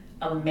me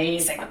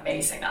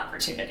amazing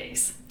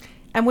opportunities.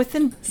 And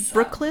within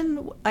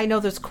Brooklyn, I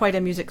know there's quite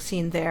a music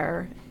scene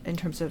there in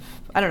terms of,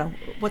 I don't know,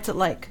 what's it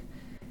like?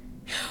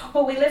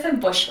 Well, we live in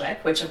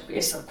Bushwick, which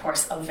is, of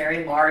course, a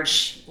very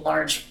large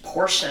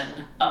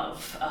portion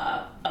of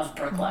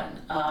Brooklyn.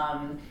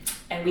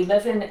 And we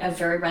live in a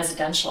very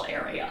residential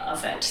area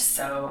of it,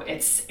 so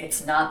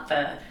it's not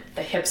the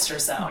hipster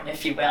zone,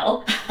 if you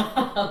will.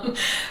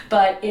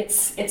 But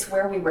it's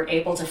where we were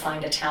able to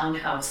find a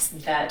townhouse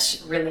that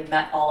really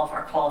met all of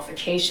our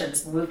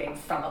qualifications, moving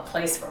from a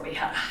place where we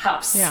had a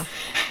house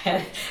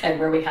and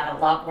where we had a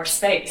lot more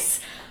space.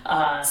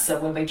 So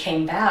when we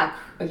came back,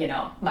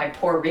 my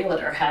poor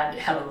realtor had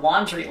a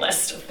laundry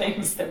list of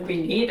things that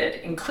we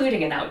needed,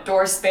 including an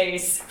outdoor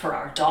space for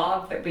our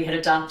dog that we had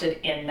adopted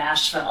in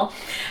Nashville,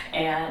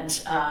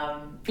 and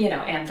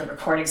and the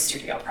recording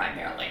studio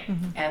primarily.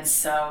 And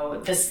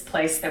so this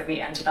place that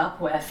we ended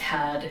up with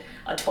had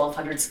a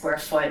 1,200 square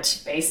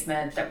foot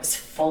basement that was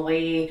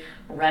fully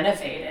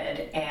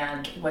renovated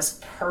and was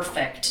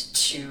perfect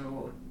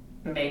to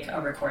make a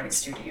recording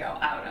studio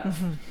out of.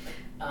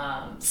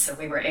 So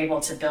we were able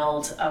to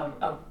build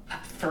a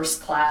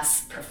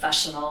first-class,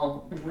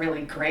 professional,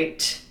 really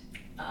great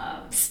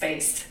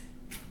space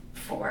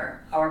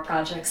for our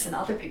projects and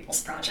other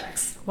people's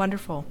projects.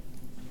 Wonderful.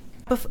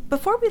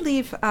 Before we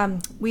leave,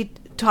 we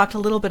talked a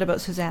little bit about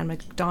Suzanne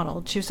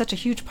McDonald. She was such a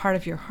huge part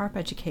of your harp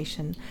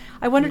education.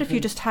 I wondered if you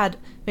just had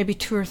maybe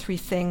 2 or 3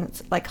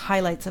 things, like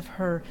highlights of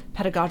her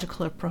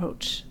pedagogical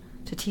approach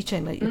to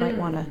teaching that you might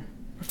want to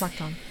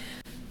reflect on.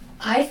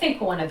 I think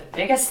one of the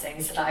biggest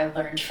things that I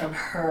learned from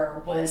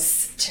her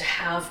was to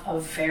have a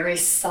very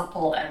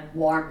supple and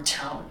warm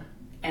tone.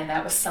 And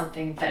that was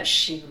something that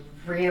she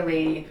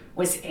really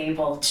was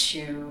able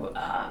to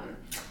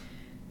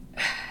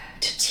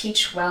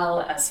teach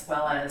well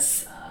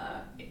as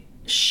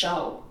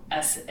show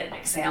as an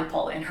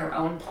example in her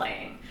own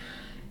playing.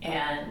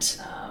 And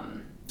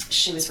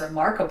she was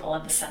remarkable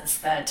in the sense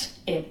that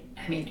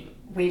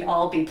we'd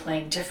all be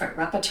playing different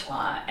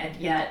repertoire, and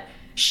yet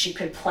she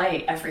could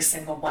play every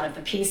single one of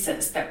the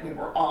pieces that we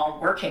were all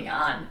working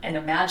on. And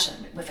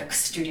imagine with a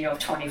studio of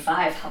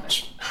 25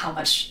 how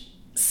much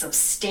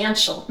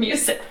substantial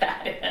music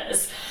that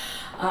is.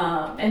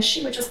 And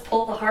she would just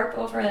pull the harp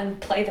over and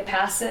play the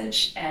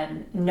passage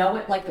and know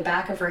it like the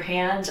back of her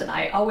hand. And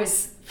I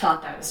always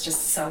thought that was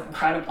just so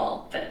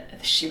incredible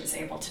that she was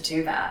able to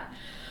do that.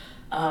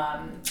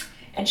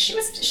 And she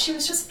was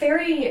just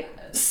very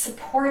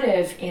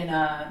supportive in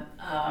a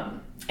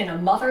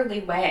motherly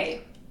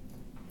way.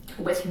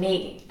 With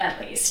me,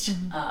 at least.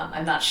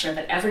 I'm not sure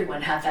that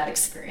everyone had that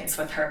experience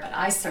with her, but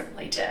I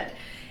certainly did.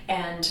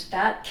 And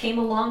that came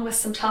along with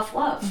some tough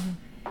love.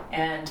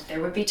 And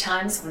there would be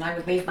times when I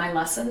would leave my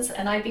lessons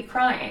and I'd be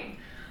crying.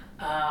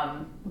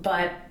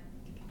 But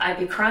I'd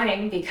be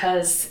crying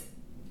because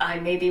I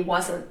maybe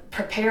wasn't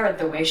prepared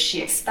the way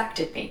she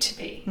expected me to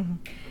be.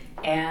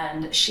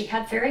 And she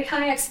had very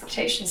high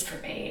expectations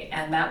for me,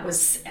 and that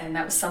was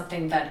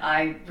something that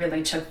I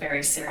really took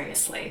very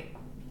seriously.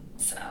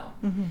 So.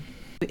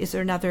 Is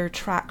there another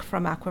track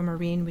from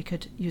Aquamarine we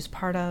could use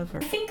part of? Or?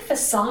 I think the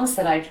songs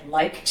that I'd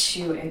like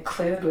to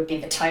include would be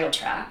the title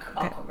track,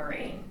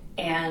 Aquamarine,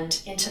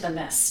 and Into the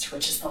Mist,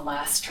 which is the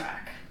last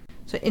track.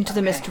 So Into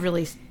the Mist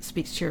really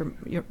speaks to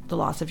the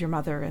loss of your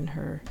mother and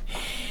her...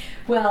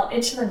 Well,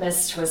 Into the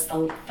Mist was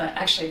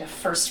actually the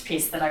first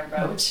piece that I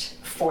wrote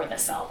for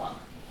this album.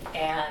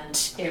 And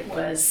it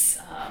was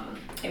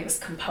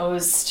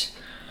composed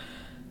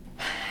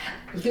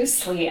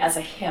loosely as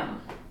a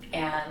hymn.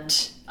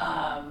 And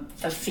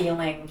the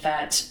feeling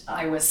that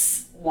I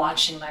was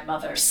watching my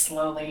mother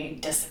slowly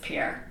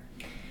disappear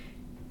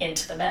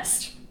into the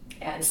mist.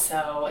 And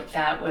so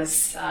that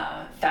was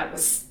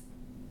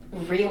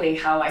really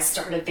how I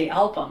started the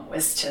album,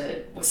 was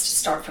to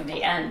start from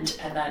the end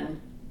and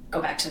then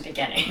go back to the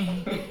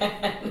beginning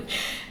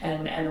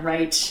and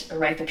write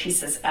the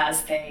pieces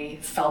as they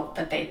felt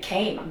that they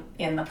came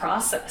in the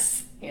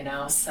process,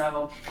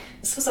 So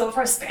this was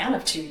over a span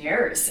of 2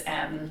 years,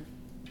 and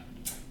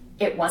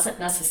it wasn't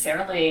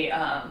necessarily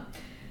a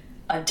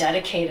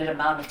dedicated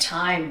amount of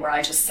time where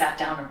I just sat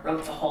down and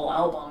wrote the whole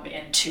album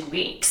in 2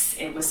 weeks.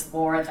 It was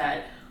more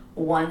that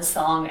one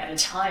song at a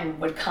time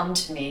would come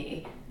to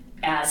me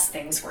as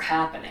things were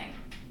happening,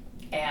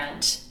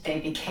 and they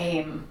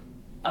became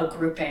a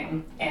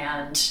grouping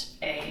and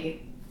an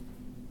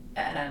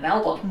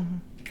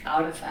album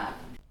out of that.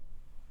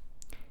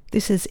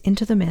 This is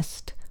Into the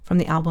Mist from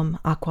the album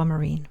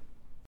Aquamarine.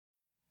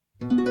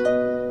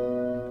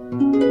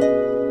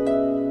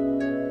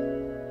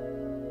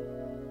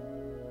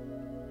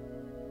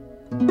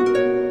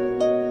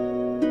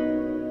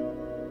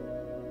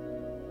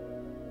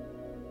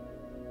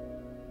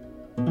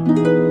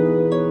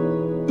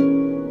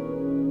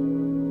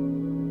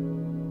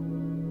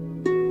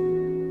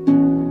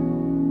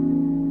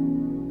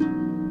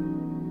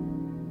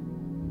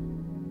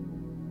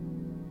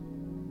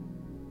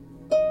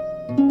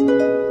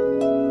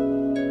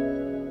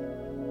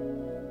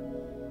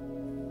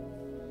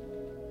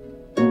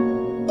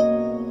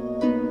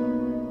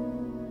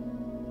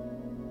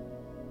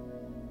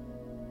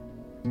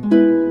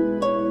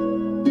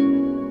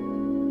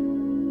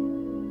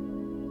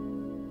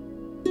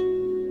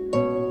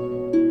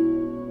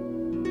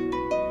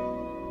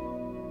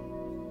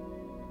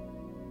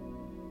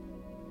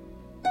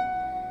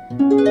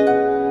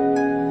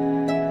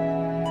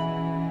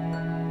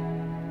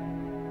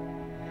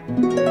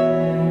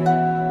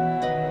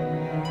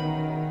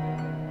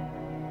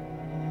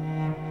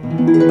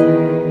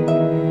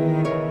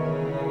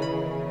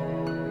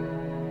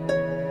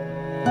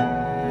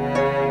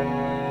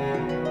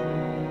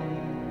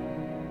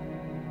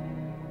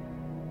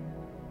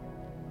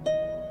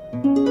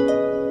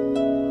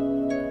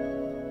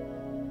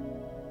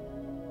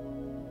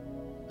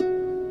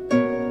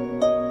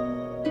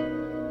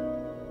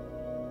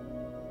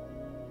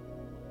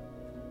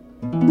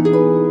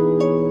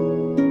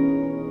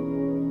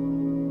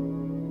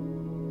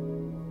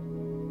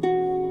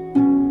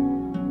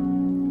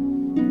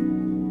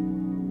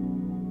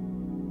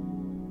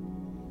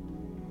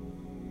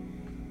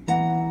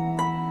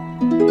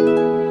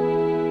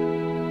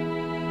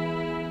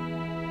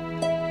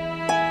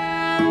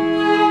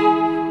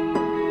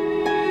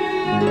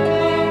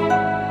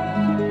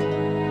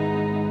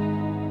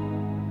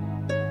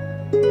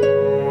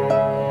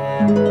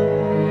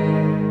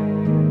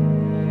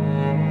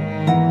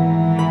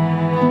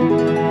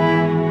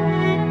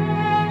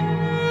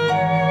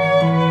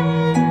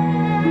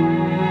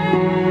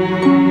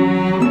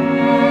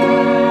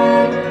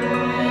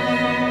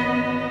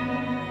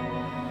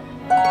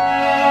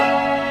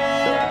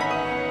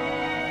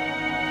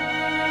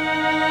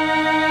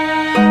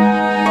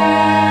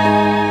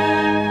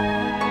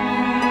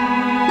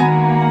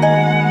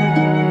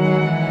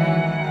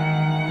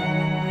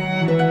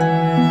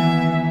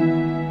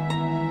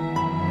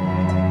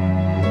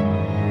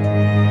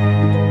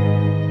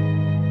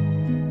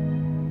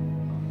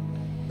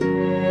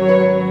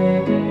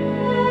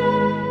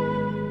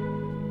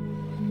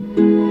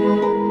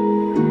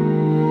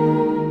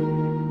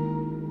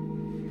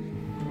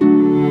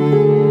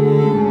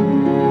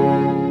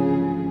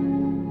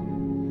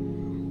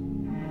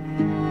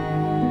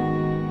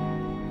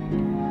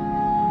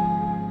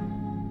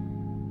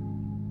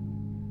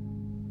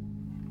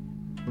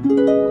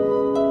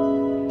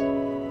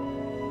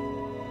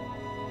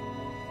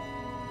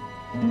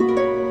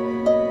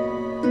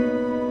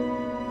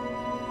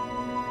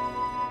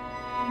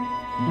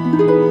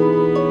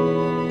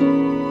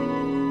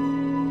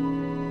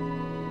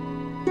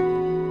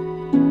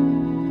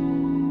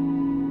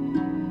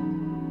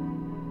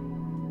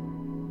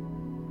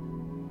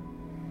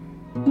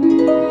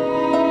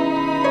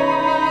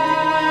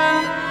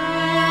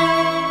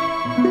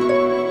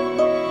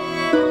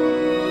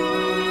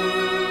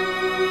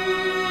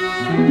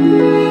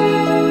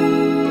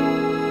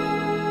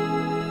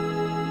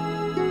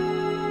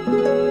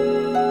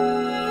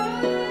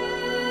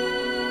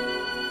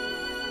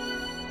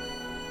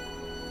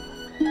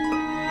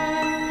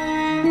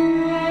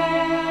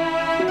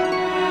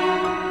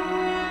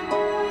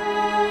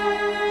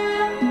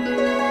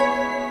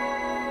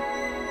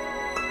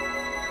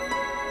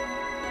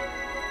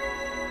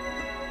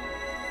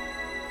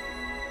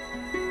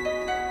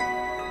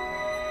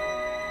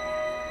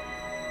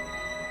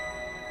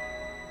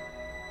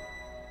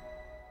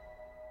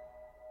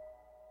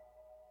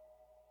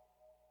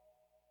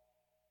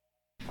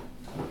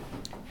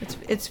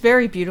 it's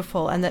very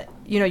beautiful, and that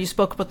you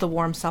spoke about the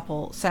warm,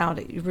 supple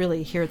sound. You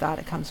really hear that;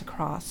 it comes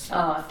across.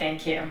 Oh,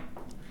 thank you.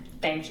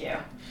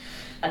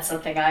 That's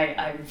something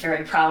I'm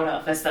very proud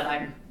of, is that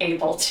I'm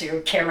able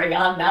to carry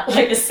on that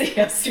legacy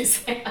of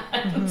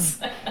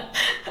Suzanne's.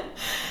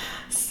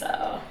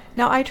 So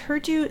now, I'd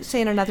heard you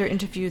say in another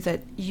interview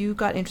that you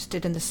got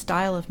interested in the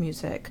style of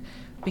music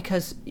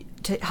because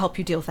to help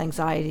you deal with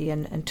anxiety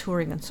and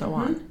touring and so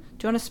on.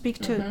 Do you want to speak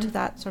to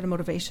that sort of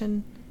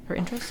motivation or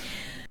interest?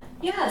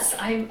 Yes,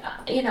 I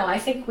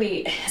think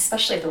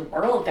especially the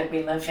world that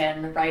we live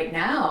in right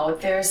now,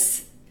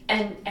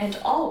 and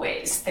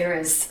always there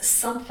is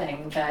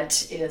something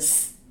that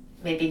is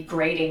maybe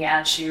grating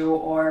at you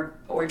or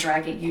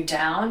dragging you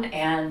down.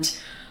 And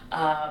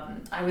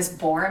I was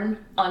born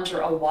under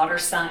a water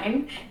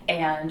sign,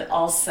 and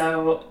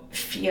also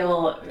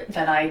feel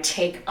that I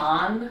take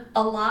on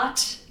a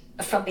lot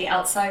from the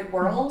outside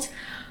world.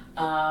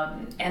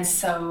 And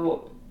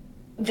so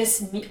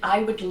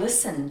I would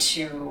listen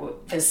to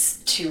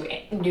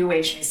new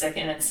age music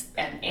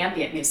and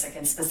ambient music,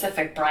 in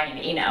specific Brian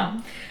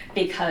Eno,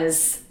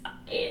 because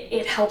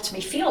it helped me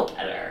feel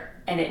better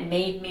and it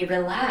made me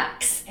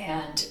relax.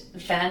 And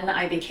then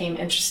I became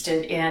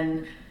interested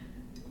in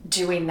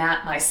doing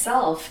that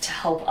myself to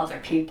help other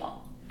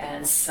people.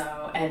 And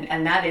so,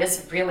 and that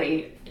is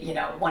really,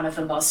 one of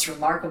the most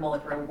remarkable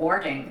and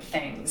rewarding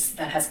things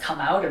that has come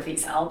out of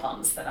these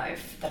albums that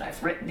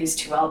I've written, these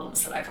 2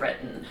 albums that I've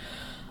written,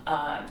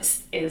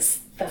 is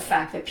the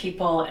fact that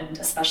people, and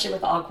especially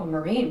with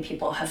Aquamarine,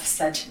 people have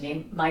said to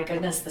me, my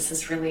goodness, this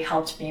has really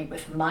helped me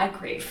with my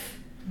grief.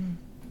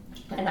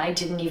 And I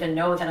didn't even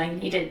know that I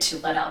needed to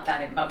let out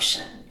that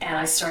emotion. And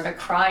I started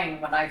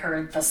crying when I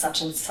heard the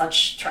such and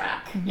such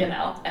track,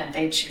 and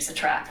they choose a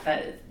track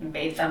that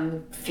made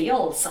them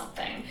feel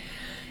something.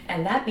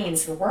 And that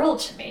means the world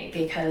to me,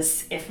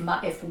 because if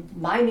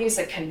my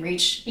music can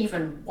reach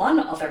even one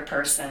other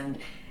person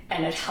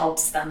and it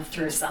helps them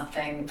through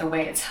something the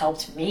way it's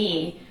helped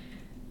me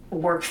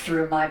work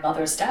through my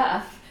mother's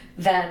death,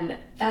 then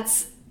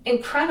that's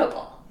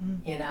incredible.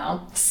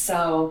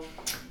 So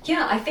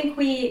yeah, I think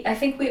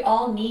we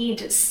all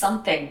need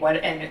something,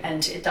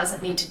 and it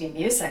doesn't need to be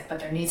music, but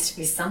there needs to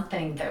be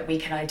something that we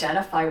can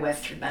identify with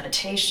through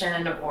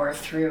meditation or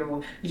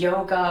through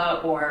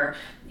yoga, or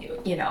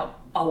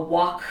a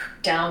walk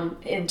down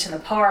into the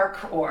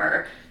park,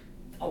 or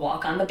a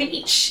walk on the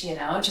beach,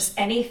 just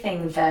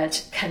anything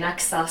that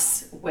connects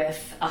us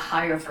with a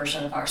higher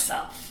version of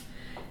ourselves,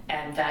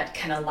 and that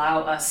can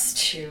allow us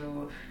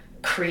to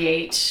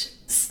create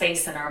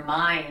space in our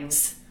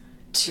minds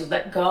to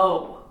let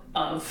go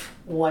of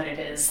what it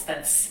is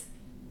that's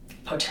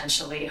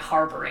potentially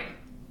harboring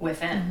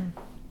within.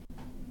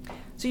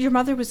 So your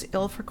mother was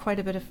ill for quite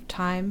a bit of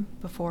time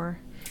before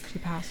she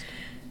passed?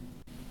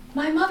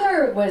 My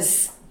mother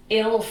was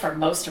ill for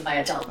most of my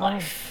adult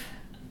life.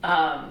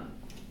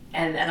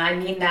 And I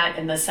mean that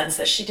in the sense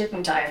that she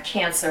didn't die of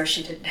cancer.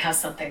 She didn't have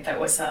something that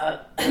was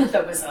a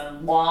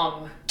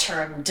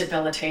long-term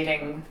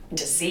debilitating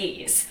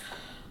disease.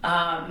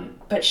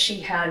 But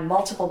she had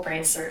multiple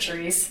brain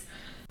surgeries.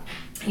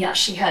 Yeah,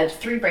 she had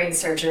 3 brain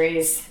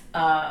surgeries.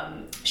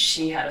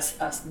 She had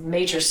a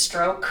major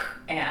stroke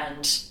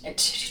and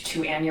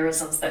 2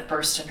 aneurysms that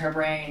burst in her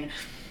brain.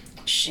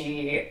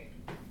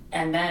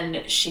 And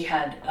then she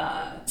had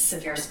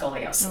severe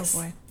scoliosis.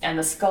 Oh boy. And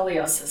the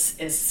scoliosis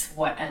is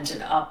what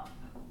ended up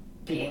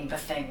being the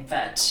thing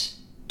that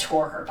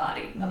tore her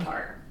body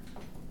apart.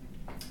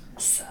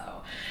 So,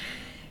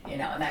 and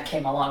that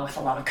came along with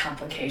a lot of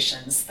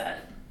complications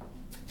that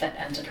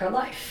ended her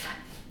life.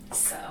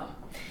 So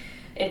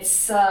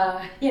it's,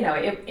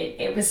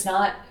 it was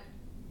not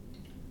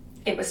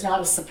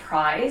a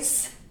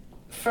surprise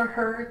for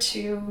her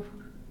to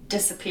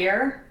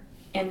disappear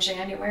in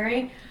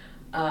January.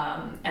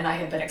 And I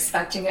had been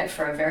expecting it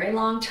for a very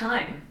long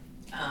time.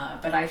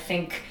 But I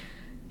think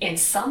in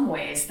some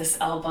ways this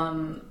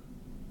album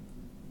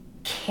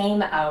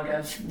came out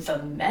of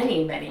the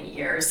many, many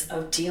years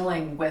of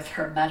dealing with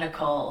her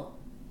medical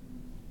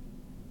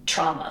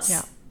traumas.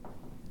 Yeah.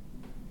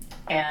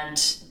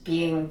 And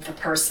being the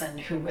person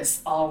who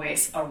was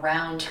always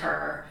around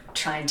her,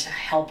 trying to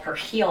help her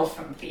heal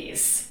from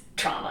these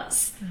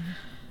traumas.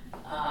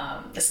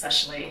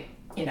 Especially,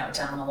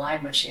 down the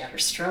line when she had her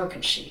stroke,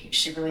 and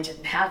she really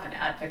didn't have an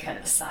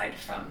advocate aside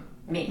from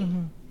me.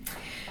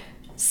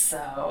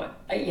 So,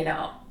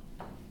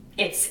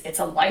 it's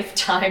a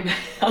lifetime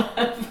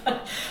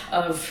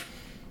of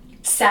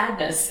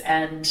sadness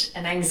and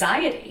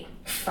anxiety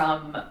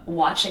from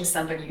watching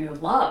somebody you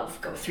love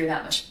go through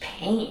that much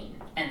pain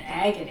and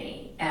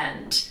agony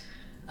and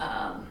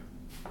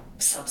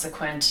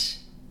subsequent,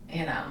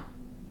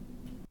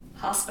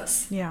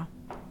 hospice. Yeah.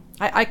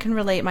 I can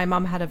relate. My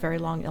mom had a very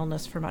long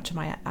illness for much of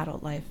my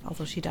adult life,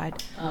 although she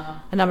died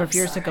a number of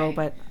years ago.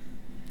 But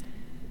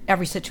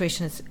every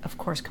situation is, of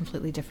course,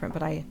 completely different.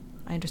 But I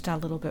understand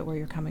a little bit where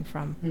you're coming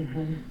from.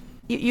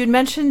 You'd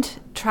mentioned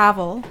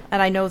travel,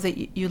 and I know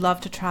that you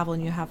love to travel,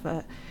 and you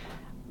have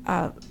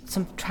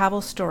some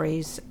travel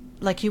stories.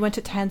 Like you went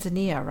to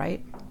Tanzania,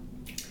 right?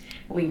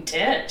 We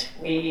did.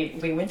 We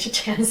went to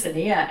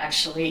Tanzania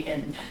actually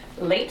in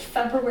late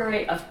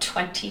February of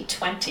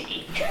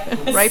 2020.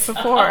 Right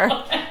before.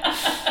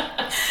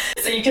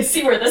 So you can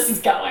see where this is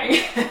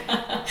going.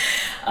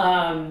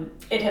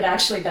 It had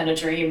actually been a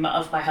dream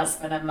of my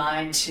husband and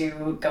mine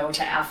to go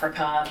to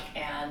Africa,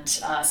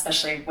 and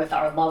especially with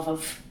our love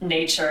of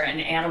nature and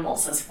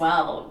animals as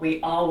well,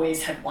 we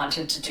always had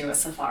wanted to do a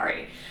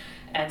safari.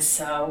 And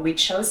so we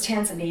chose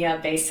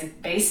Tanzania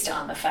based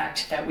on the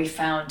fact that we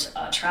found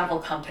a travel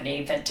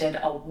company that did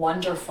a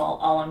wonderful,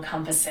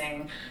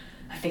 all-encompassing,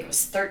 I think it was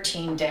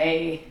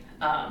 13-day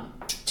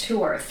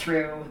tour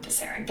through the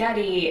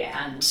Serengeti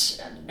and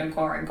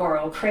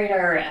Ngorongoro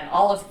crater and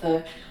all of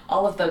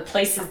the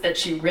places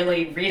that you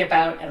really read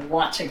about and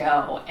want to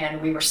go.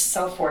 And we were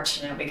so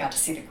fortunate we got to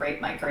see the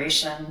Great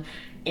Migration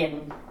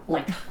in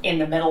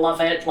the middle of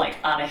it, like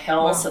on a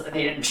hill. Wow. So that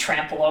they didn't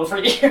trample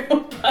over you.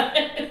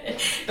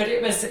 but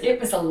it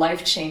was a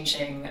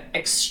life-changing,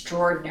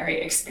 extraordinary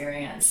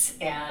experience.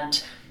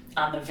 And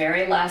on the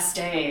very last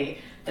day,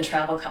 the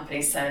travel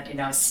company said,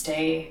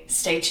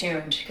 stay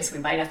tuned, because we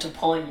might have to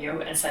pull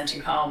you and send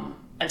you home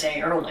a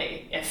day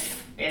early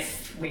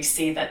if we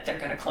see that they're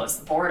going to close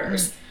the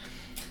borders.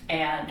 Mm-hmm.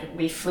 And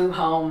we flew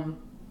home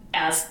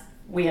as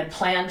we had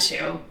planned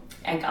to,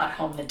 and got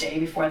home the day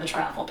before the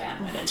travel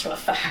ban went into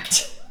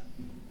effect.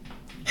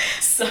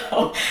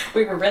 So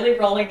we were really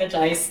rolling the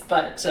dice,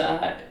 but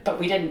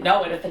we didn't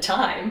know it at the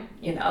time.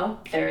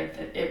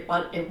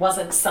 It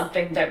wasn't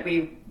something that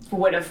we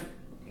would have,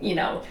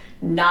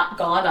 not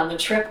gone on the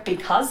trip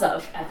because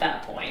of at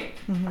that point.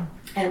 Mm-hmm.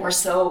 And we're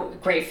so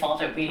grateful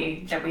that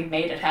we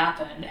made it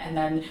happen. And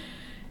then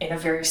in a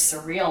very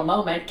surreal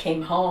moment,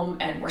 came home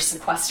and were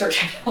sequestered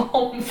at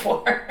home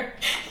for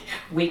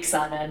weeks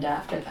on end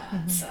after that.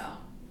 Mm-hmm. So,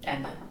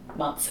 and then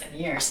months and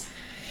years.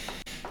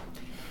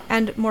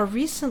 And more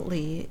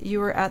recently, you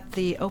were at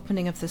the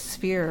opening of the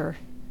Sphere.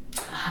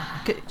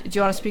 Do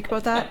you want to speak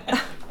about that?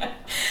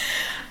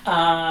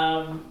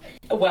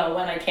 Well,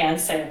 what I can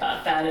say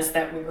about that is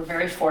that we were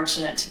very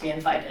fortunate to be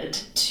invited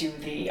to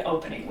the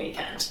opening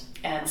weekend.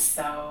 And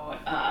so,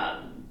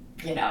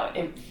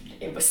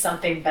 it was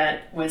something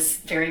that was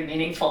very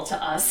meaningful to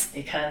us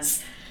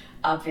because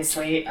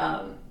obviously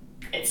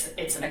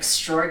it's an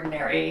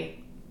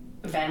extraordinary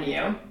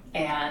venue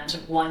and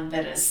one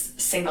that is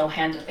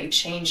single-handedly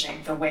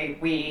changing the way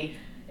we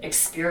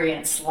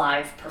experience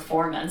live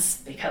performance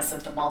because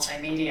of the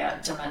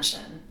multimedia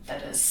dimension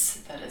that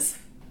is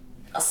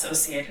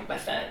associated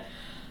with it.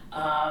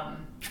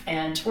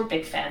 And we're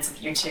big fans of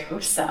you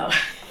too, so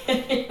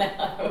it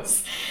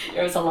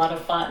was a lot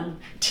of fun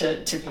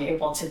to be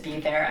able to be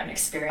there and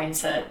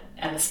experience it,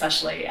 and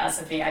especially as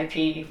a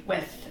VIP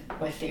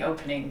with the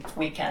opening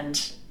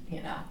weekend,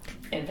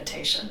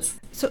 invitations.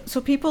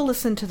 So people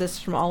listen to this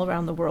from all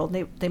around the world.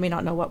 They may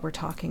not know what we're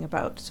talking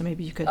about, so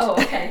maybe you could. Oh,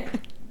 okay.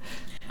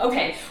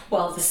 Okay,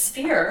 well, the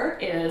Sphere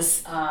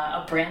is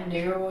a brand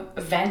new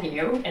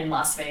venue in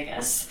Las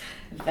Vegas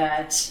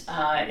that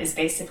is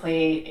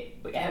basically,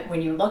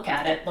 when you look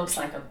at it, looks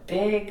like a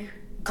big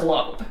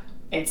globe.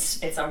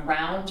 It's a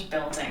round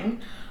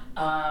building,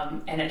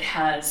 and it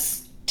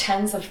has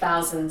tens of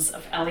thousands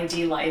of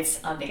LED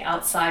lights on the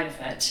outside of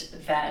it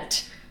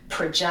that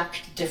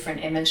project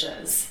different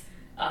images,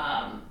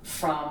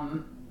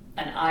 from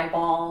an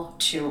eyeball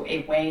to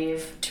a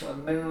wave to a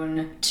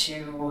moon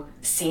to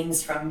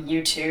scenes from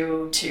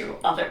U2 to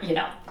other,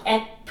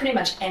 and pretty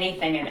much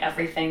anything and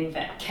everything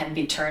that can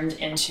be turned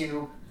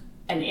into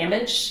an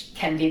image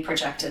can be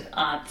projected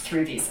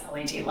through these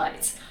LED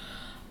lights.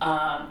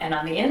 And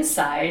on the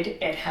inside,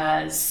 it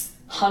has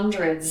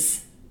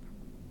hundreds,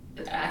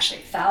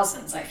 actually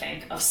thousands, I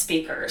think, of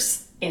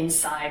speakers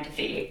inside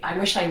I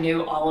wish I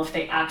knew all of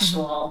the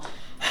actual...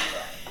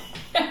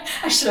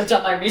 I should have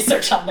done my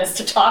research on this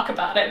to talk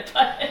about it,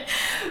 but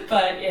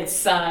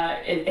it's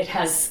it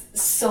has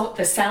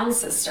the sound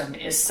system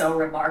is so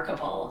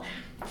remarkable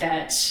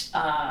that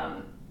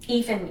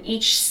even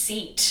each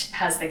seat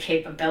has the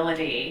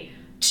capability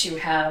to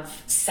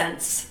have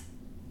sense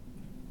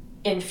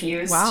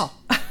infused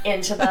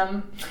into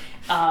them.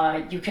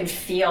 You can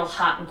feel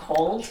hot and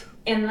cold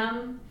in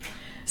them.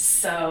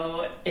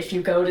 So if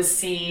you go to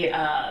see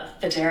the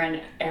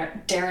Darren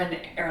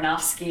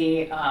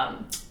Aronofsky,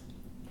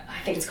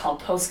 I think it's called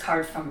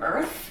Postcard from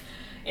Earth.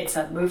 It's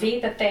a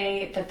movie that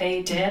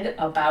they did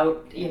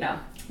about,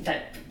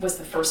 that was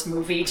the first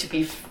movie to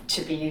be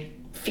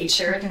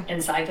featured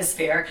inside the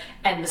Sphere,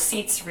 and the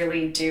seats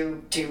really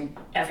do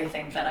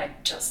everything that I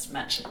just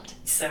mentioned.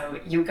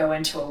 So you go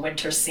into a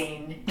winter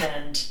scene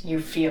and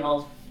you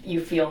feel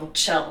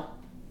chill.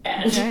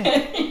 And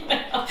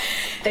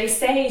they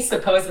say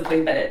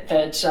supposedly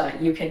that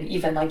you can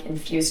even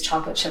infuse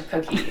chocolate chip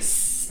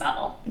cookies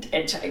smell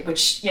into it,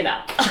 which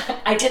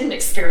I didn't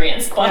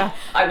experience, but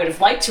I would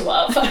have liked to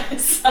have.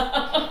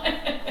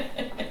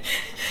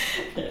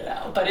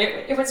 But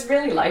it was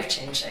really life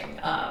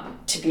changing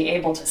to be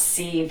able to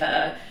see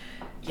the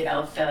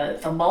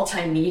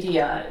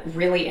multimedia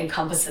really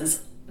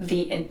encompasses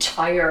the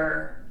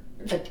entire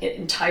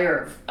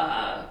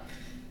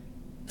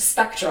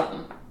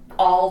spectrum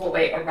all the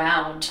way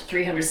around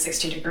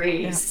 360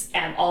 degrees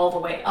and all the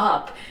way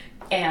up.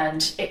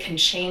 And it can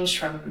change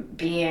from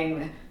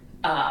being,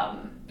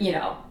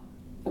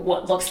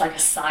 what looks like a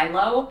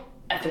silo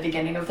at the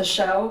beginning of the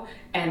show,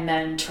 and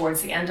then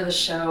towards the end of the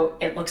show,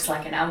 it looks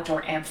like an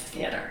outdoor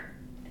amphitheater.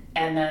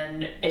 And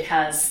then it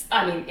has,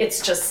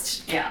 it's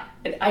just,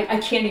 I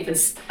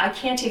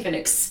can't even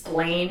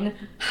explain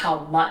how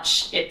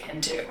much it can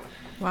do.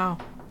 Wow.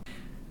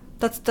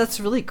 That's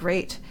really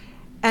great.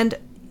 And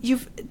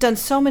you've done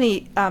so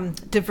many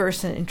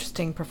diverse and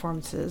interesting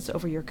performances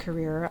over your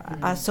career.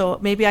 So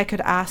maybe I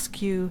could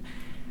ask you,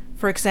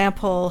 for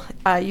example,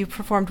 you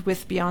performed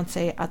with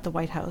Beyonce at the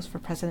White House for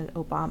President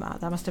Obama.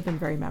 That must have been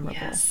very memorable.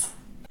 Yes.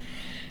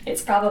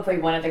 It's probably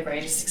one of the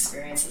greatest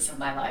experiences of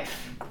my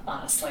life,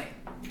 honestly.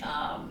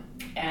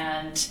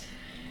 And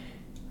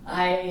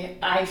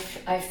I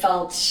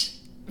felt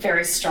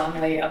very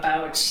strongly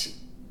about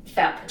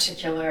that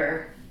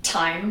particular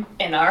time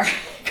in our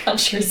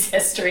country's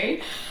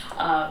history.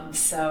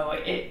 So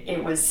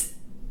it was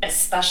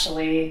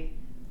especially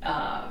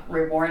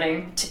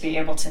rewarding to be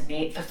able to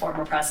meet the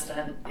former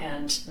president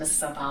and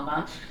Mrs.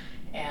 Obama,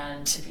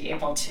 and to be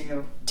able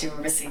to do a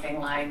receiving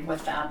line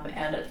with them,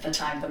 and at the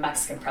time the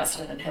Mexican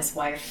president and his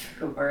wife,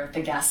 who were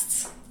the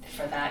guests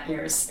for that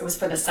year's, it was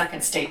for the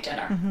second state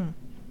dinner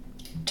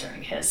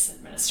during his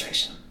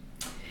administration.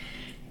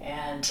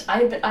 And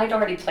I'd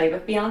already played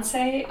with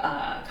Beyonce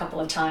a couple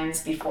of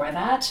times before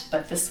that,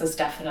 but this was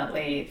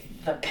definitely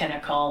the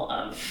pinnacle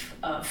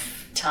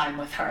of time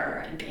with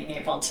her and being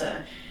able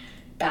to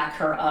back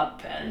her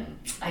up. And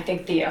I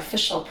think the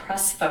official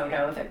press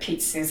photo that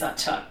Pete Souza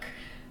took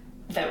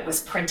that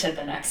was printed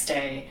the next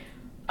day,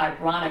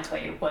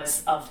 ironically,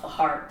 was of the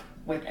harp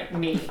with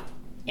me.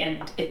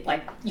 And it,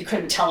 like, you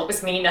couldn't tell it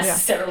was me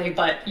necessarily,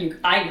 but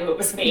I knew it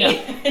was me.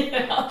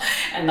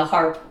 And the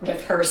harp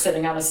with her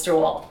sitting on a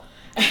stool.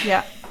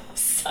 Yeah.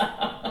 So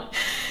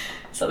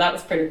that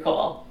was pretty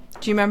cool.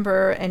 Do you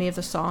remember any of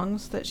the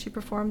songs that she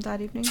performed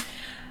that evening?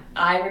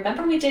 I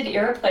remember we did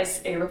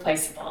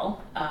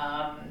Irreplaceable,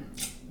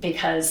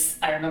 because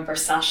I remember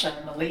Sasha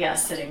and Malia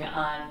sitting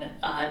on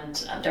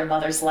their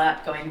mother's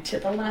lap, going to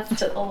the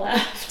left,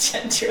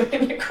 and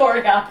doing the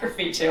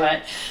choreography to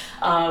it.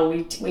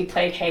 We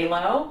played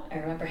Halo. I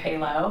remember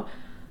Halo.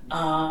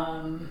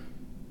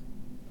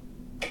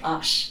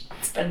 Gosh,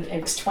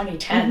 it was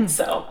 2010,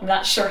 so I'm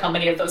not sure how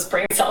many of those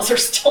brain cells are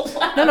still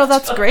left. No,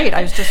 that's great.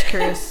 I was just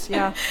curious.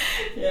 Yeah.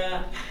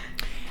 Yeah.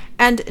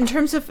 And in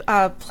terms of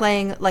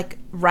playing like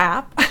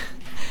rap,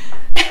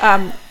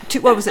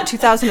 what was it,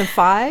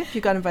 2005?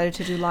 You got invited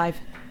to do Live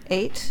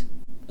 8?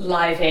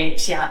 Live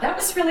 8, yeah. That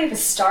was really the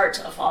start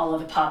of all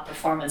of the pop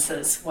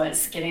performances,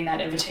 was getting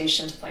that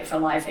invitation to play for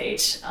Live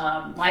 8.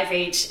 Live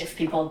 8, if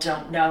people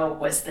don't know,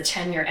 was the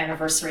 10-year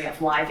anniversary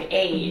of Live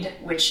Aid,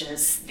 which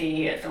is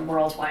the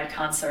worldwide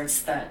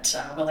concerts that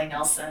Willie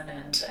Nelson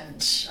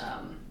and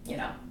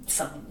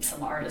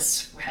some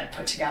artists had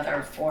put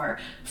together for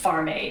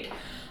Farm Aid.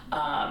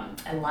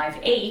 And Live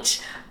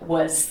 8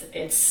 was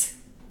its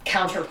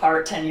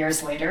counterpart 10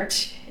 years later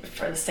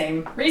for the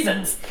same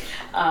reasons.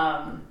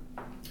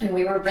 And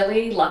we were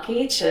really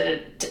lucky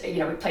to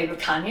we played with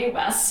Kanye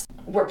West.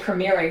 We're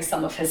premiering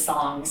some of his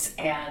songs,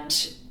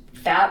 and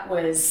that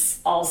was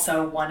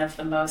also one of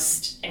the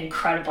most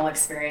incredible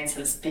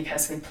experiences,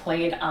 because we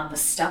played on the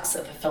steps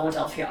of the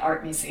Philadelphia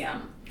Art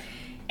Museum.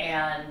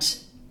 And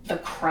the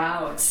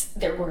crowds,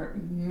 there were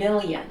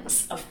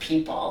millions of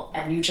people,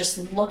 and you just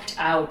looked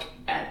out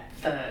at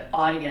the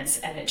audience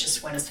and it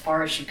just went as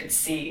far as you could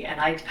see. And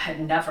I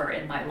had never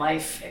in my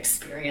life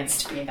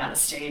experienced being on a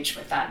stage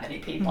with that many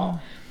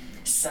people.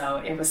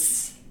 So it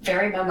was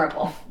very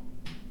memorable.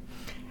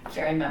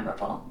 Very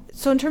memorable.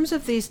 So in terms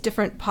of these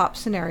different pop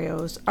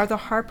scenarios, are the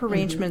harp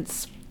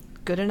arrangements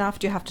good enough?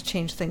 Do you have to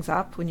change things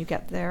up when you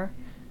get there?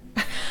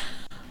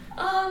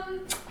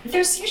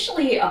 There's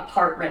usually a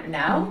part written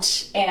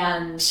out,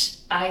 and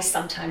I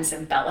sometimes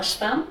embellish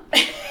them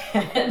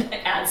and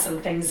add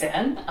some things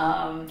in.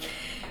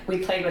 We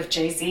played with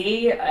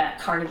Jay-Z at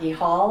Carnegie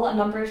Hall a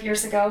number of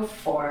years ago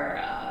for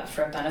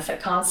a benefit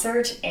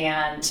concert,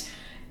 and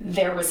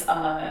there was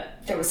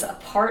a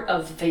part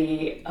of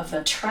the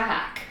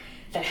track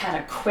that had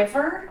a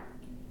quiver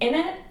in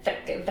it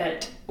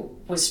that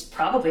was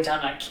probably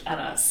done on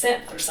a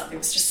synth or something. It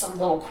was just some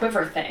little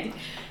quiver thing,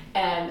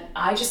 and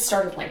I just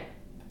started like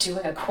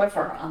doing a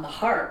quiver on the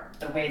harp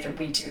the way that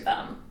we do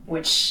them,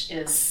 which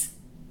is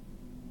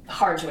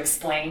hard to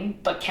explain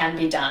but can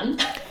be done.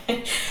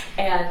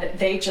 And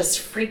they just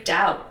freaked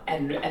out,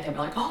 and they were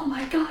like, oh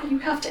my god, you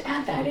have to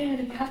add that in,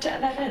 and you have to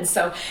add that in.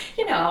 So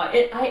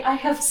I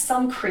have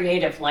some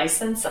creative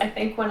license, I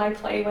think, when I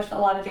play with a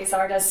lot of these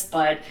artists,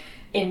 but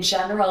in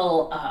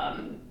general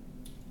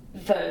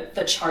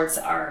the charts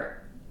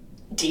are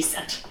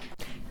decent.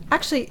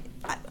 Actually,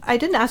 I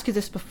didn't ask you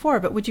this before,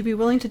 but would you be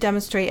willing to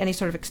demonstrate any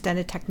sort of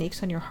extended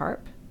techniques on your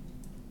harp?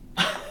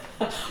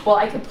 Well,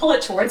 I can pull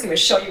it towards you and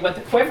show you what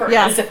the quiver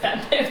is, if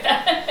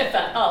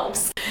that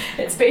helps.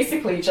 It's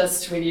basically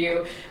just when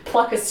you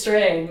pluck a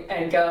string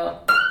and go.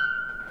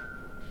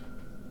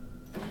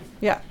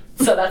 Yeah.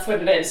 So that's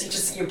what it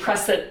is. You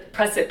press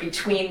it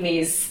between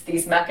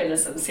these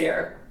mechanisms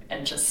here,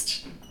 and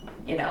just,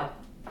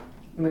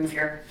 move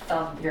your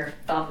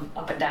thumb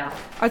up and down.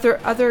 Are there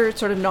other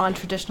sort of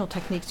non-traditional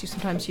techniques you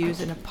sometimes use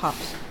in a pop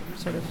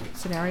sort of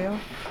scenario?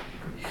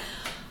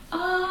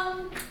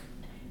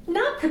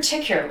 Not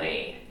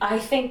particularly. I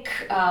think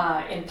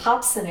in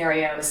pop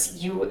scenarios,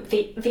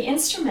 the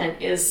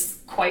instrument is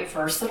quite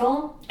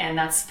versatile, and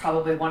that's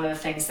probably one of the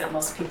things that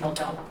most people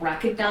don't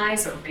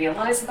recognize or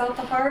realize about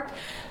the harp.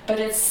 But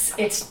it's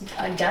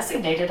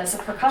designated as a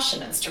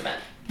percussion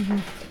instrument,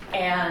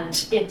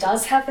 and it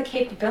does have the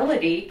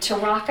capability to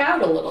rock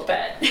out a little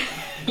bit,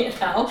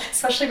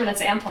 especially when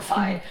it's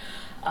amplified.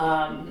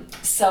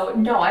 So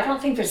no, I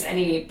don't think there's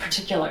any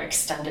particular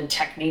extended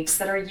techniques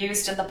that are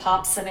used in the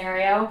pop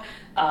scenario.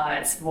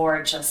 It's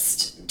more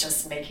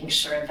just making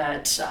sure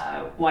that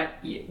what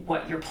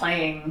you're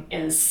playing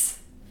is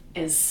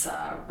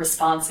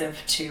responsive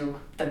to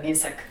the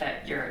music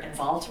that you're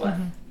involved with.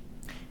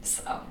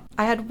 So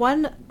I had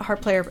one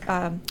harp player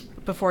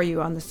before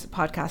you on this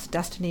podcast,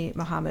 Destiny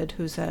Mohammed,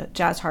 who's a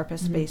jazz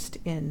harpist based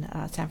in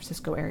San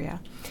Francisco area.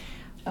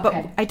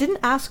 Okay. But I didn't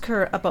ask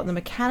her about the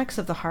mechanics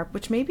of the harp,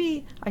 which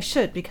maybe I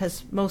should,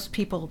 because most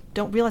people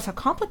don't realize how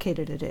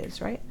complicated it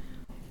is, right?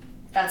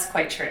 That's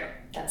quite true.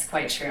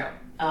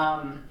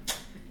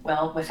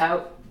 Well,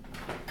 without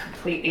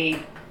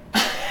completely,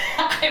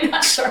 I'm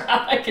not sure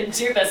how I can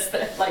do this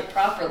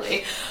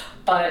properly,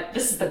 but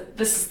this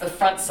is the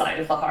front side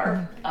of the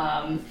harp.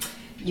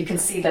 You can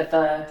see that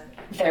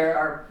there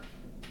are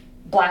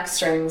black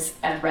strings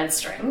and red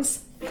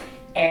strings.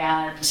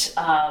 And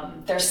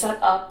they're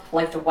set up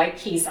like the white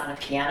keys on a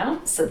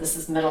piano. So this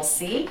is middle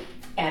C,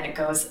 and it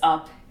goes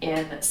up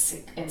in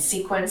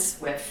sequence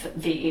with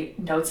the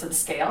notes of the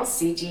scale,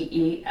 C, D,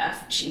 E,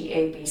 F, G,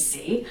 A, B,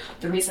 C.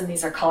 The reason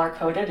these are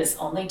color-coded is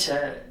only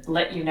to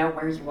let you know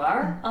where you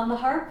are on the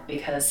harp,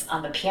 because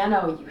on the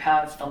piano you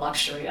have the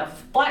luxury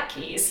of black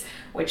keys,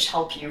 which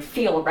help you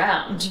feel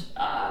around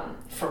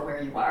for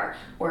where you are.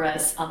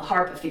 Whereas on the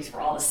harp, if these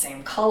were all the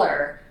same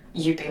color,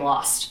 you'd be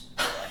lost.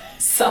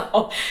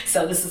 So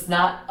this is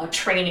not a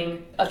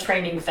training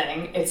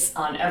thing. It's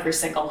on every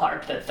single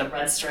harp that the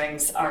red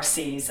strings are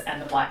C's and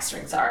the black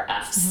strings are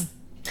F's.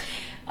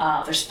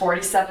 There's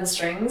 47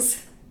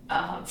 strings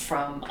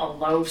from a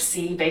low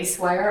C bass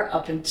wire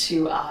up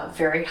into a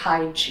very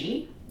high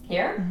G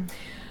here.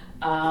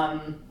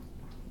 And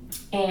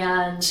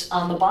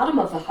on the bottom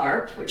of the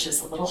harp, which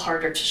is a little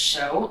harder to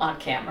show on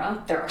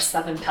camera, there are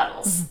 7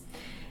 pedals.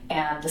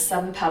 And the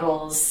 7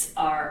 pedals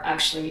are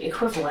actually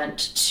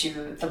equivalent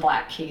to the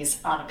black keys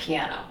on a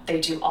piano.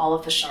 They do all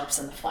of the sharps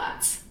and the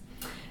flats.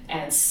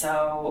 And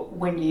so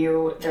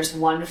there's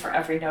one for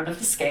every note of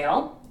the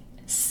scale,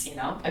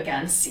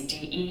 again, C, D,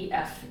 E,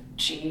 F,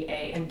 G,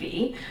 A, and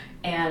B,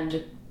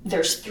 and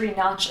there's 3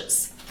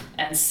 notches.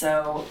 And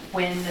so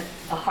when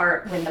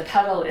the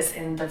pedal is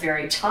in the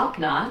very top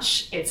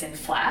notch, it's in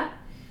flat.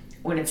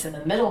 When it's in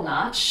the middle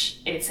notch,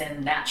 it's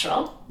in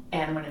natural.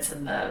 And when it's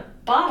in the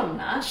bottom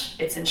notch,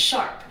 it's in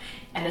sharp.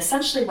 And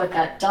essentially what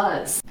that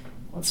does,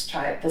 let's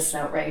try this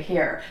note right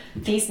here.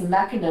 These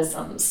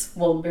mechanisms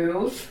will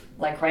move,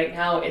 like right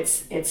now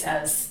it's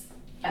as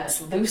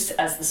loose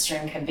as the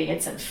string can be,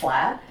 it's in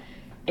flat.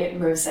 It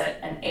moves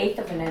it 1/8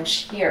 of an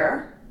inch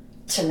here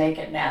to make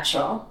it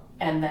natural,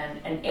 and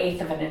then 1/8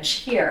 of an inch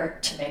here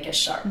to make it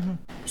sharp.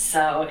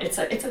 So it's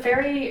a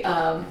very,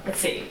 let's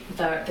see,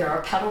 there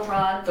are pedal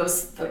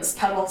rods, those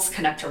pedals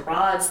connect to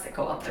rods that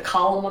go up the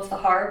column of the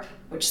harp,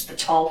 which is the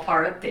tall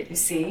part that you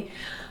see.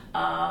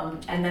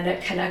 And then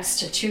it connects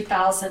to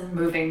 2,000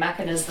 moving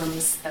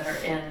mechanisms that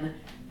are in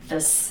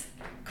this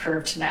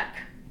curved neck.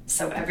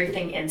 So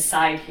everything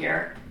inside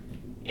here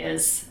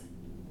is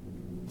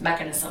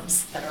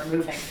mechanisms that are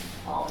moving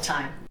all the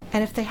time.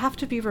 And if they have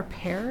to be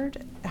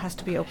repaired, it has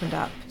to be opened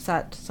up. Is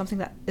that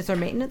something is there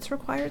maintenance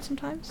required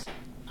sometimes?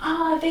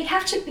 They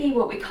have to be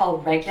what we call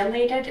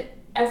regulated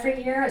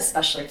every year,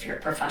 especially if you're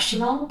a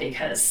professional,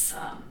 because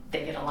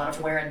they get a lot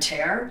of wear and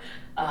tear.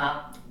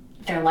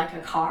 They're like a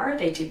car,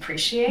 they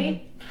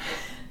depreciate.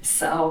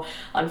 So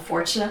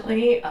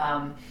unfortunately,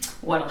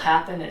 what'll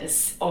happen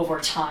is over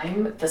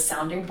time, the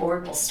sounding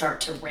board will start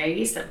to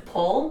raise and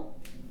pull,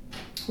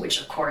 which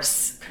of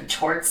course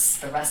contorts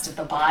the rest of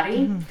the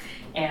body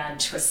and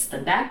twists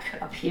the neck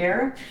up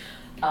here.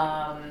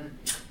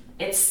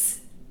 It's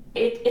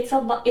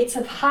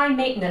a high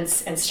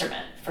maintenance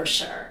instrument for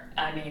sure.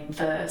 I mean,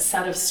 the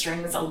set of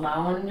strings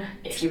alone,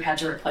 if you had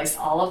to replace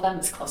all of them,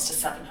 is close to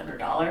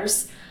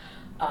 $700.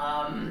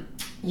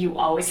 You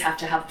always have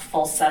to have a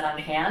full set on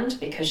hand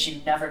because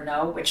you never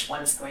know which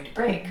one is going to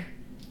break.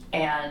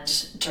 And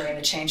during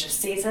the change of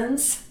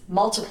seasons,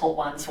 multiple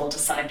ones will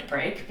decide to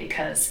break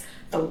because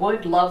the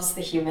wood loves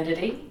the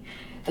humidity,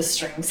 the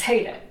strings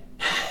hate it.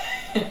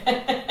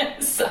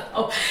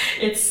 So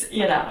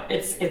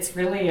it's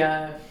really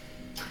a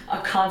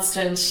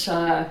constant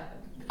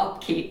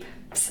upkeep,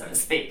 so to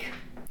speak.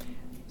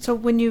 So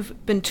when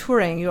you've been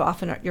touring,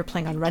 you're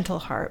playing on rental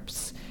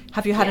harps.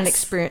 Have you had an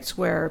experience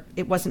where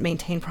it wasn't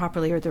maintained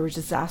properly or there were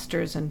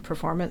disasters in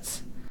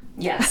performance?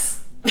 Yes.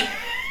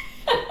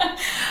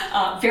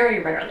 Very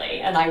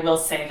rarely, and I will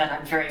say that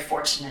I'm very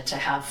fortunate to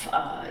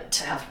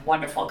have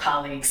wonderful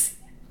colleagues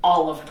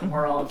all over the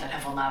world that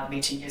have allowed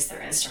me to use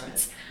their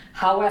instruments.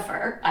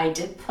 However, I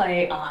did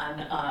play on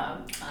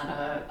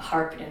a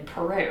harp in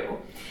Peru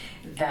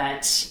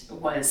that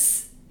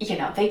was,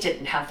 they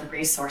didn't have the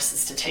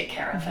resources to take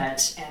care of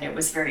it, and it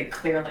was very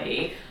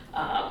clearly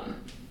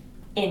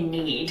in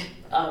need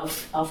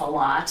of a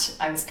lot.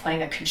 I was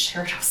playing a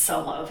concerto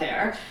solo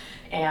there,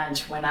 and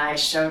when I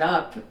showed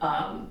up,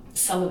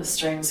 some of the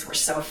strings were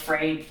so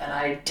frayed that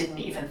I didn't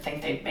even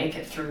think they'd make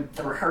it through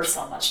the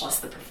rehearsal, much less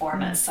the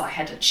performance. So I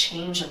had to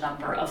change a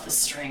number of the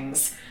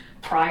strings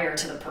prior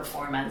to the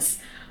performance.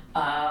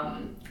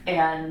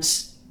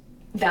 And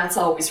that's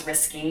always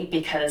risky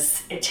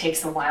because it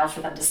takes a while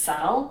for them to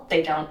settle.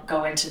 They don't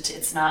go into,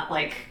 it's not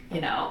like,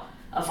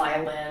 a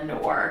violin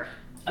or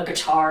a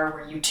guitar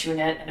where you tune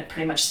it and it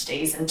pretty much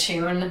stays in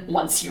tune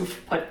once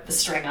you've put the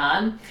string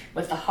on.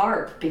 With the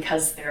harp,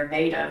 because they're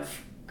made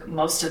of,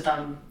 most of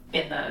them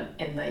in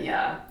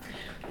the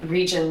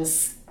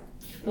regions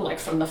like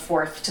from the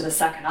fourth to the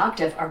second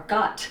octave are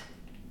gut,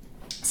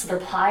 so they're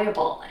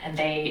pliable, and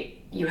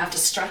you have to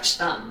stretch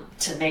them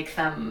to make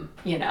them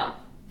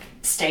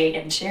stay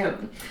in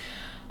tune.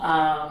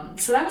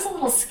 So that was a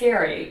little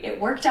scary. It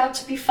worked out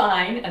to be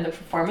fine, and the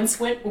performance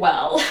went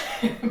well,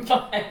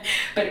 but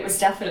it was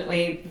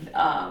definitely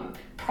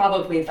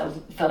probably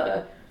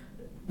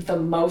the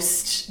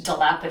most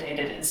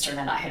dilapidated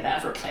instrument I had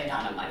ever played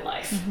on in my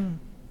life. Mm-hmm.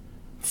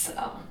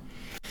 So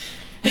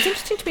it's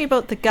interesting to me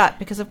about the gut,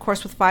 because of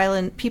course with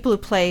violin, people who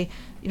play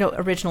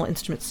original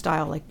instrument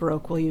style like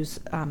Baroque will use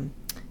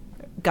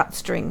gut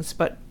strings,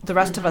 but the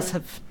rest of us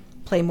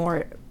play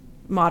more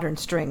modern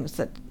strings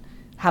that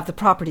have the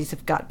properties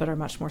of gut but are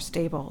much more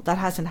stable. That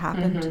hasn't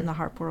happened in the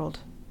harp world.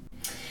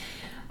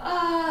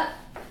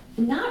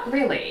 Not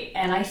really.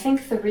 And I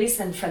think the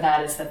reason for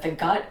that is that the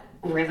gut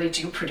really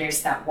do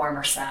produce that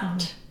warmer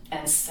sound.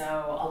 And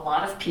so a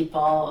lot of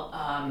people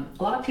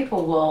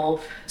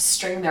will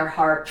string their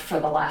harp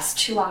for the last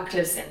 2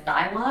 octaves in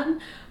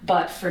nylon,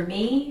 but for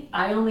me,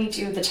 I only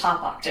do the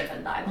top octave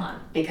in nylon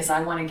because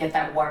I want to get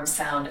that warm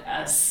sound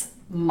as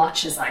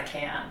much as I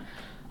can.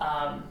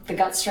 The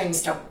gut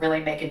strings don't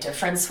really make a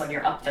difference when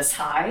you're up this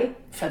high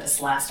for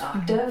this last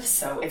octave,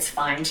 so it's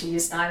fine to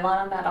use nylon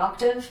on that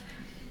octave.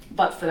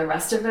 But for the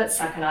rest of it,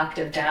 second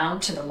octave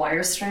down to the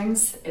wire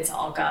strings, it's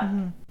all gut.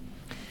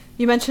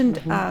 You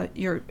mentioned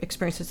your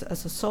experiences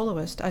as a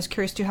soloist. I was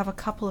curious, do you have a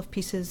couple of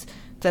pieces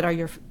that are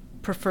your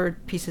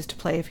preferred pieces to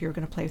play if you're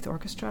going to play with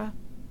orchestra?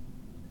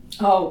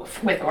 Oh,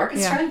 with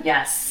orchestra? Yeah.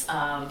 Yes.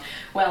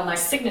 Well, my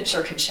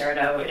signature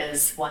concerto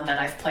is one that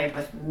I've played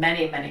with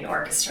many, many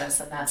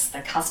orchestras, and that's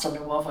the Castel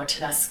Nuovo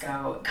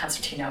Tedesco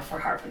Concertino for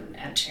Harp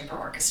and Chamber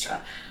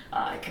Orchestra.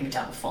 It can be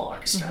done with full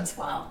orchestra as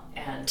well.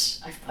 And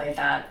I've played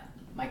that,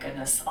 my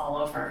goodness, all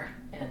over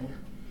in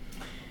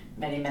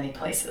many, many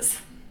places.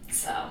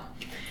 So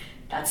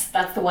that's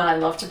the one I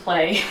love to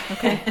play.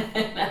 Okay.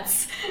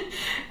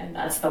 and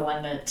that's the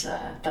one that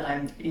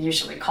I'm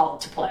usually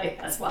called to play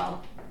as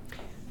well.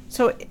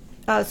 So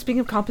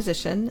speaking of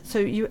composition, so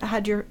you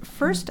had your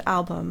first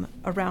album,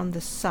 Around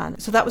the Sun.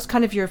 So that was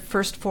kind of your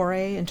first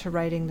foray into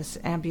writing this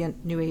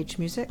ambient new age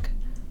music?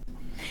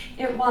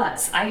 It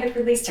was. I had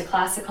released a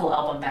classical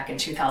album back in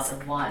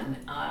 2001,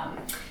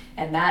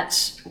 and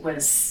that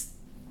was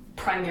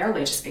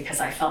primarily just because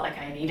I felt like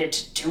I needed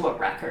to do a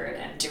record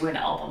and do an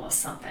album of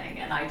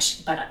something.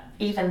 But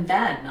even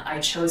then, I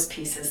chose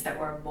pieces that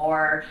were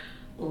more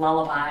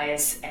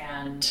lullabies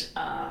and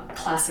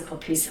classical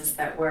pieces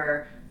that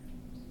were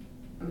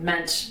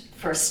meant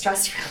for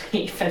stress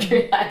relief and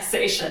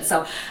relaxation.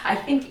 So I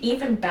think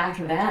even back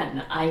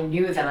then, I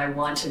knew that I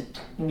wanted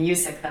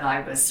music that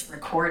I was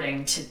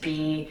recording to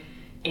be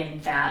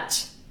in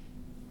that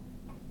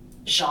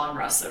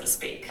genre, so to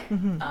speak.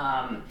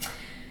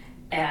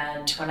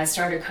 And when I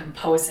started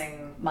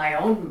composing my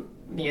own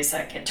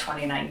music in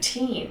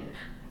 2019,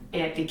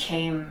 it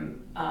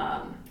became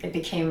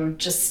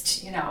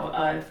just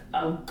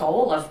a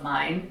goal of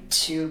mine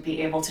to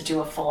be able to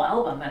do a full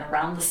album. And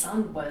Around the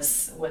Sun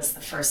was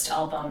the first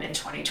album in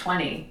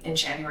 2020, in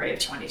January of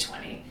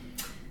 2020,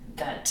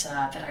 that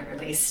I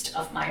released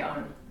of my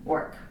own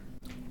work.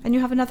 And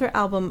you have another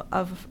album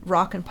of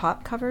rock and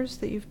pop covers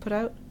that you've put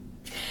out?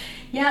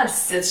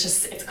 Yes,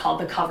 it's called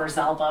the Covers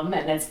Album,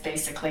 and it's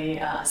basically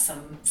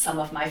some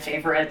of my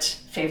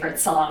favorite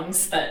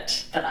songs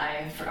that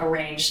I've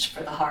arranged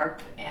for the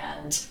harp.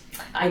 And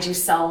I do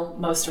sell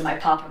most of my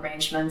pop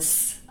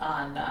arrangements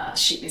on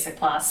Sheet Music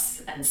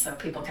Plus, and so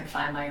people can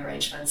find my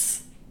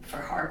arrangements for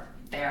harp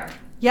there.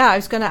 Yeah, I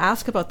was going to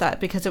ask about that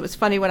because it was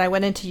funny when I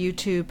went into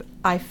YouTube,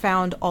 I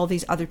found all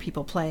these other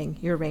people playing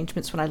your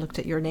arrangements when I looked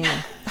at your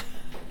name.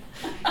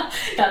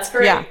 That's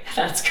great. Yeah.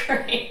 That's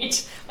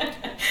great.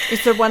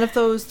 Is there one of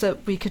those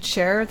that we could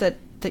share that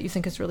you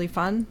think is really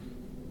fun?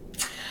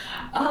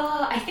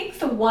 I think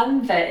the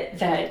one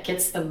that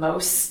gets the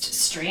most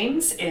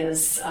streams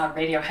is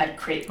Radiohead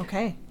Creep.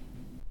 Okay.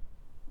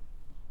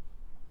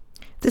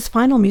 This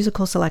final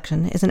musical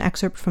selection is an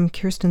excerpt from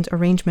Kirsten's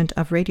arrangement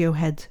of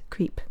Radiohead's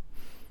Creep.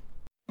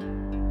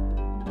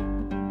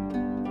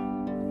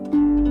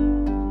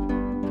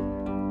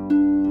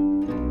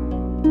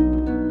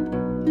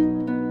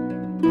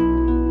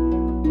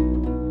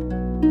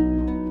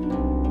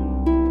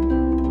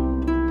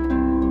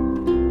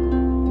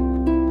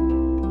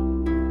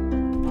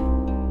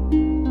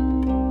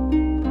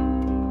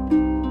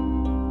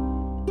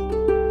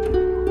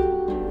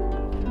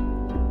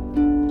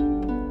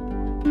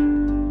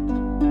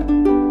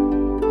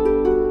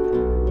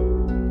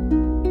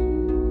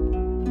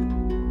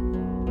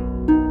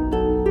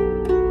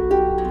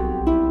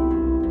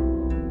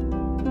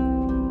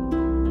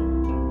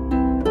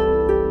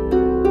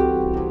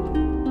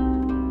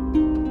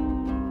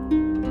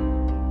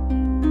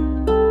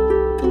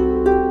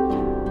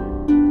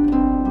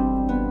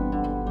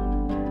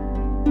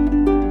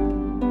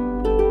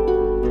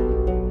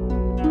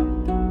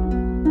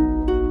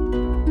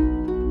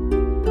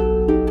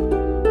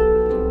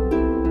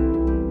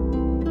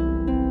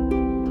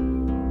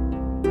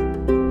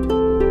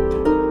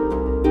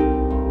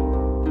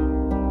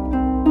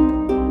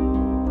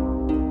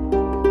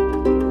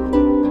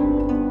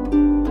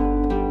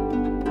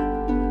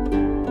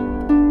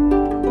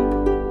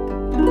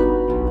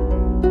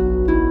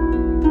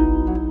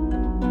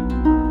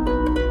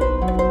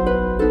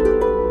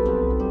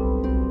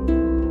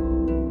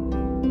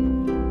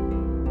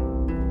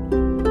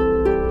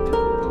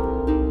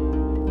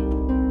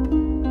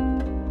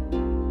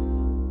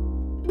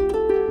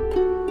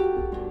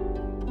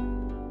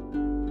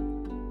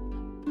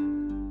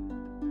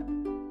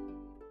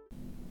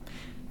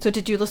 So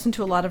did you listen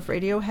to a lot of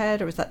Radiohead,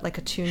 or was that like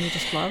a tune you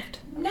just loved?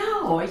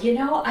 No,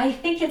 I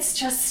think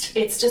it's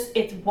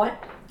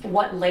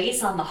what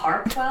lays on the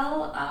harp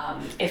well.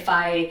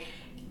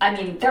 I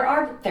mean, there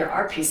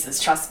are pieces,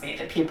 trust me,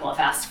 that people have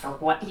asked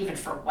for, even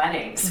for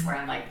weddings, where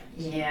I'm like,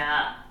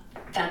 yeah,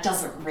 that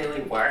doesn't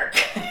really work,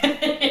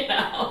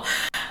 But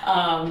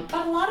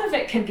a lot of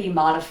it can be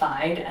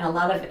modified, and a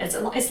lot of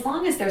as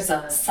long as there's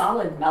a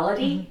solid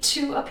melody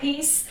to a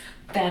piece,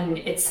 then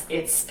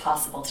it's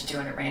possible to do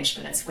an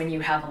arrangement. It's when you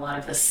have a lot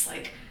of this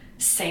like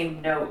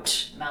same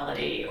note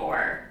melody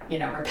or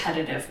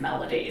repetitive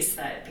melodies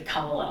that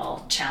become a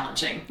little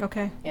challenging.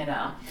 Okay.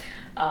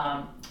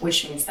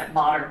 Which means that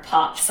modern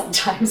pop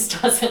sometimes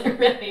doesn't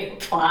really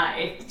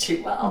apply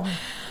too well.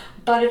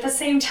 But at the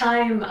same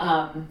time,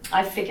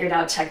 I've figured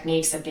out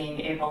techniques of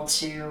being able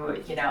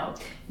to,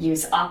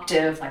 use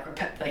octave, like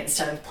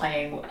instead of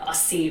playing a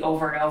C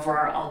over and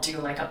over, I'll do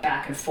like a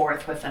back and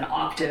forth with an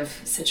octave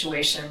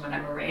situation when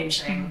I'm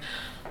arranging.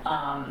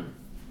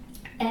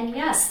 And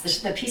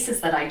yes, the pieces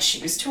that I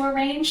choose to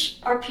arrange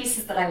are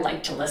pieces that I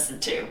like to listen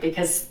to,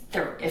 because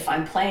if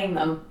I'm playing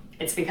them,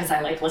 it's because I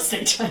like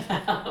listening to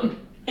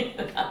them.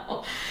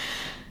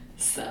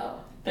 So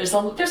there's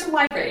a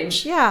wide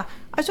range. Yeah.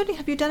 I was wondering,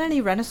 have you done any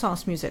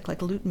Renaissance music,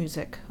 like lute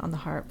music on the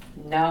harp?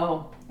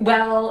 No.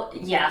 Well,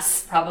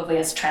 yes, probably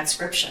as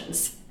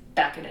transcriptions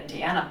back in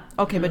Indiana.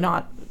 Okay, but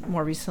not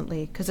more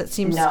recently, because it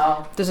seems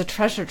there's a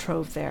treasure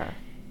trove there.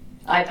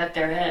 I bet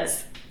there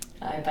is.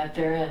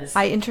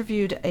 I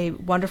interviewed a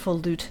wonderful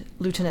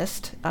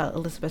lutenist,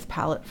 Elizabeth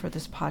Pallett, for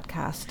this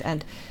podcast,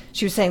 and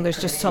she was saying there's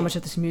just so much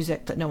of this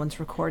music that no one's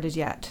recorded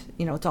yet.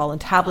 It's all in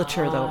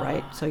tablature, though,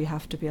 right? So you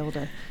have to be able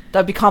to... That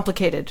would be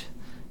complicated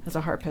as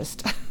a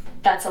harpist.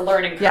 That's a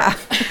learning curve. Yeah.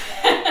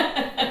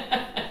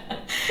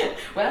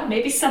 Well,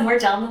 maybe somewhere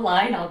down the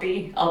line I'll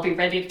be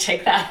ready to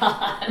take that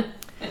on.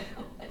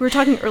 We were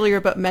talking earlier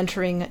about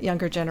mentoring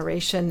younger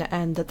generation,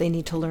 and that they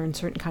need to learn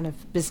certain kind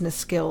of business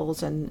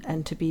skills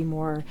and to be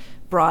more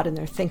broad in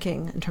their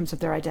thinking in terms of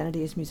their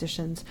identity as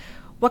musicians.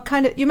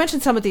 You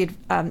mentioned some of the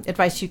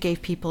advice you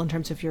gave people in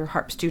terms of your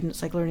harp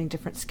students, like learning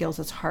different skills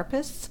as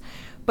harpists,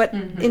 but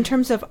in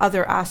terms of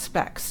other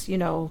aspects,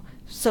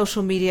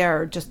 social media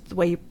or just the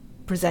way you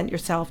present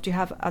yourself, do you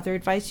have other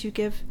advice you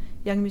give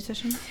young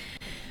musicians?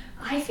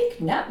 I think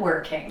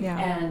networking,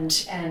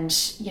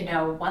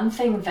 and one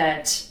thing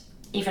that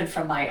even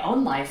from my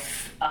own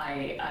life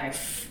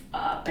I've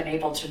been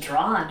able to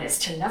draw on is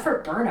to never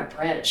burn a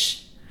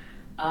bridge.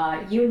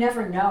 You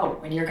never know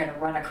when you're going to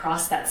run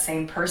across that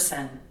same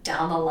person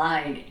down the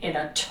line in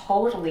a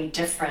totally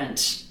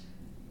different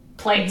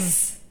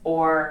place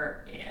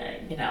or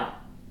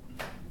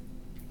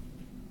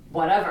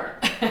whatever.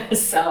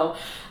 So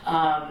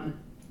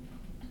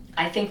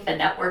I think the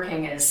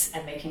networking is,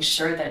 and making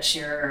sure that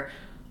you're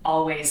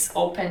always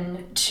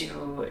open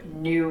to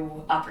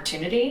new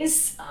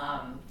opportunities.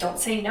 Don't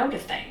say no to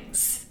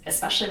things,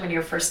 especially when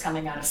you're first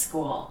coming out of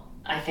school.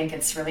 I think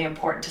it's really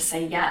important to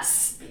say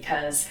yes,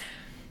 because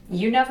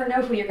you never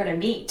know who you're going to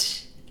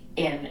meet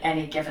in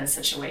any given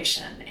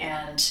situation.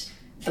 And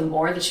the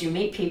more that you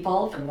meet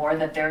people, the more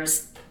that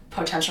there's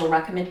potential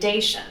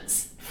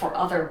recommendations for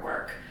other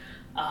work,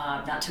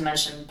 not to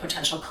mention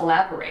potential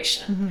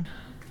collaboration.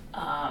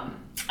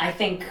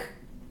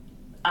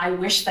 I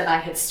wish that I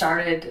had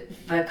started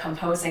the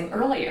composing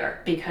earlier,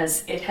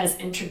 because it has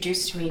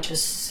introduced me to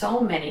so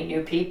many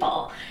new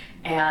people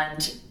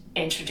and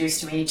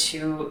introduced me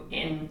to,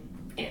 in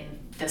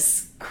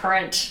this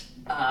current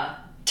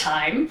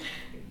time,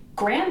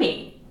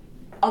 Grammy,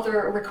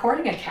 other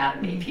Recording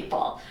Academy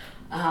people.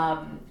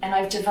 And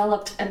I've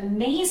developed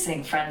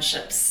amazing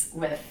friendships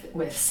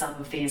with some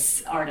of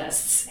these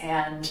artists,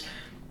 and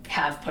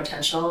have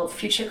potential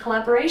future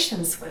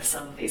collaborations with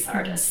some of these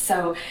artists.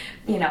 So,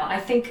 I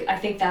think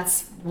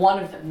that's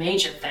one of the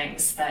major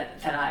things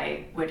that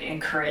I would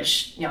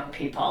encourage young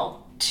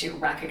people to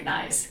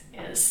recognize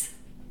is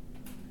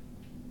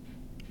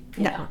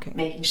networking.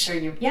 Making sure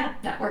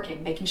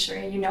networking, making sure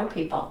you know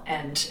people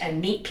and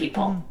meet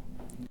people.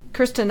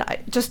 Kirsten,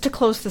 just to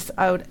close this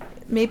out,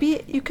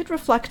 maybe you could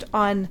reflect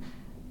on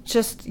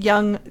just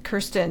young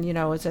Kirsten,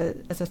 as a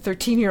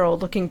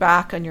 13-year-old looking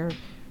back on your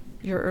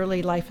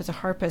early life as a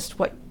harpist,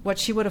 what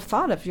she would have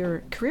thought of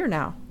your career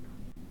now.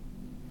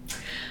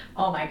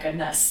 Oh my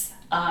goodness.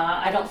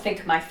 I don't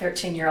think my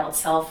 13-year-old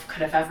self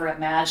could have ever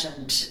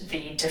imagined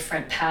the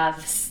different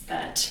paths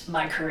that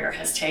my career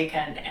has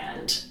taken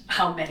and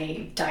how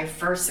many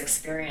diverse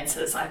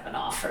experiences I've been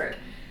offered.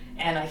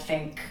 And I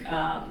think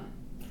that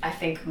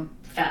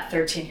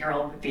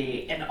 13-year-old would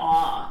be in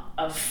awe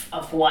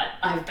of what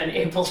I've been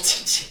able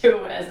to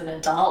do as an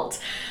adult.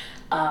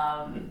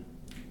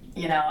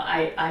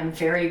 I'm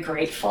very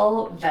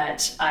grateful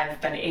that I've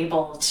been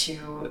able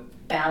to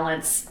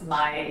balance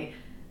my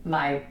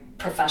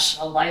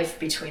professional life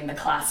between the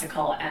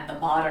classical and the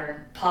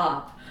modern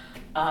pop,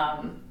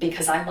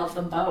 because I love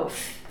them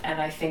both,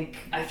 and I think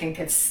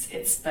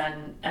it's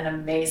been an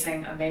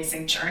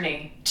amazing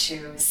journey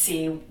to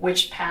see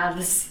which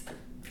paths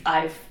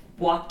I've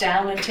walked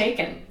down and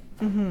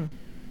taken.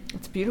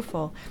 It's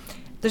beautiful.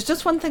 There's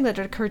just one thing that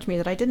occurred to me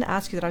that I didn't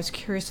ask you that I was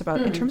curious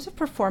about in terms of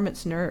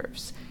performance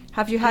nerves.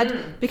 Have you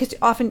had, because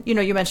often,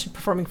 you mentioned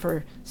performing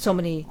for so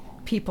many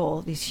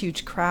people, these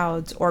huge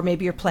crowds, or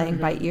maybe you're playing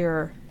by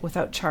ear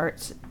without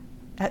charts.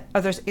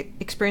 Are there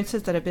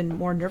experiences that have been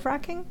more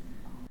nerve-wracking?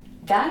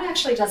 That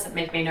actually doesn't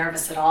make me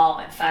nervous at all.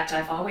 In fact,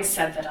 I've always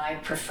said that I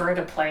prefer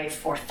to play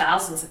for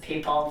thousands of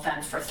people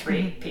than for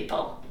 3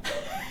 people.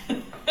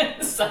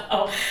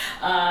 So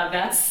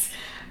that's,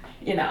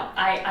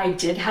 I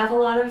did have a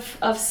lot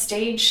of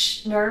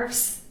stage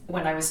nerves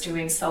when I was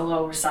doing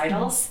solo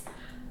recitals.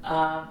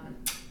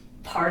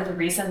 Part of the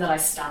reason that I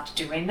stopped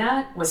doing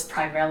that was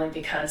primarily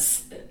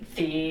because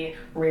the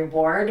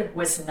reward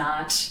was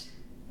not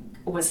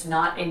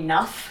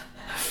enough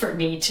for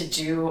me to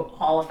do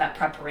all of that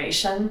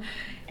preparation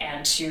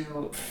and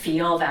to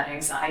feel that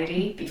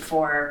anxiety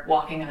before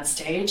walking on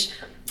stage.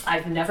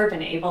 I've never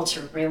been able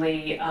to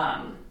really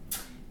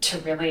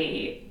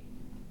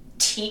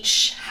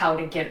teach how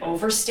to get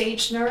over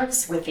stage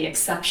nerves, with the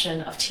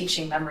exception of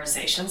teaching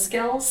memorization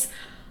skills,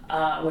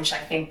 which I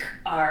think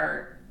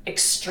are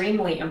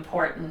extremely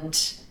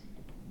important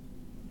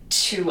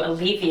to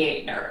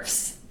alleviate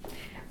nerves.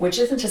 Which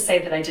isn't to say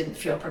that I didn't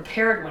feel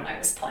prepared when I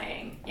was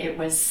playing. It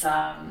was,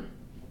 I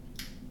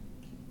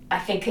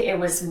think it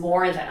was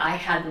more that I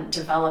hadn't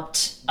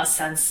developed a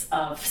sense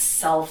of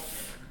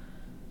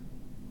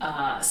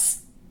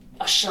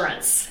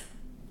self-assurance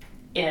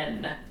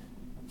in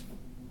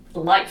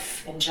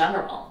life in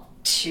general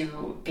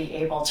to be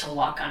able to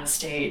walk on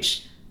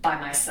stage by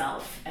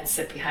myself and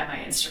sit behind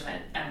my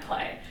instrument and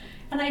play.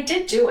 And I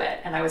did do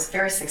it, and I was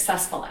very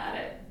successful at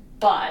it,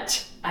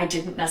 but I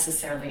didn't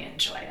necessarily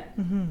enjoy it.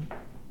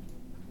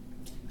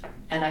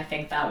 And I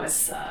think that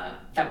was a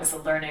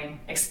learning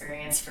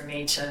experience for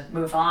me to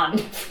move on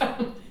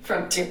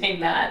from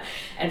doing that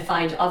and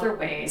find other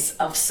ways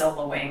of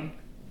soloing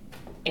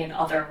in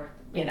other,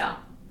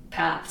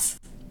 paths.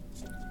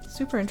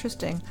 Super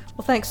interesting.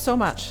 Well, thanks so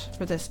much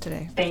for this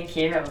today. Thank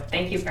you.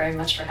 Thank you very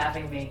much for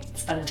having me.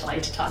 It's been a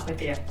delight to talk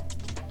with you.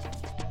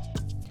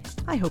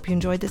 I hope you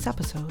enjoyed this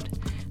episode.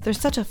 There's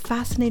such a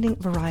fascinating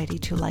variety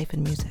to life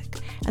and music,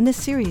 and this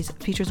series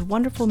features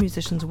wonderful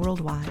musicians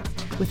worldwide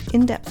with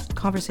in-depth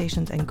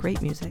conversations and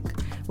great music,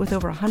 with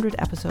over 100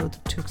 episodes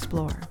to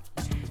explore.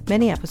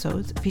 Many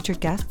episodes feature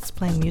guests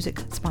playing music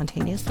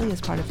spontaneously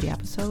as part of the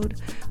episode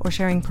or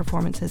sharing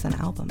performances and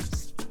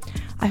albums.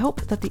 I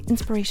hope that the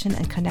inspiration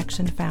and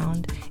connection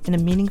found in a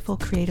meaningful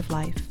creative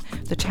life,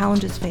 the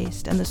challenges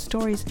faced, and the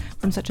stories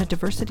from such a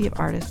diversity of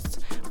artists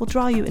will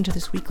draw you into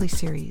this weekly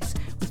series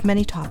with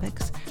many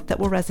topics that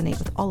will resonate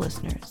with all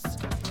listeners.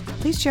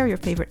 Please share your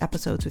favorite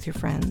episodes with your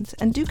friends,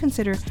 and do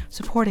consider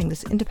supporting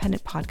this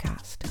independent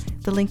podcast.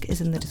 The link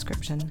is in the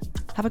description.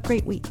 Have a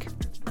great week.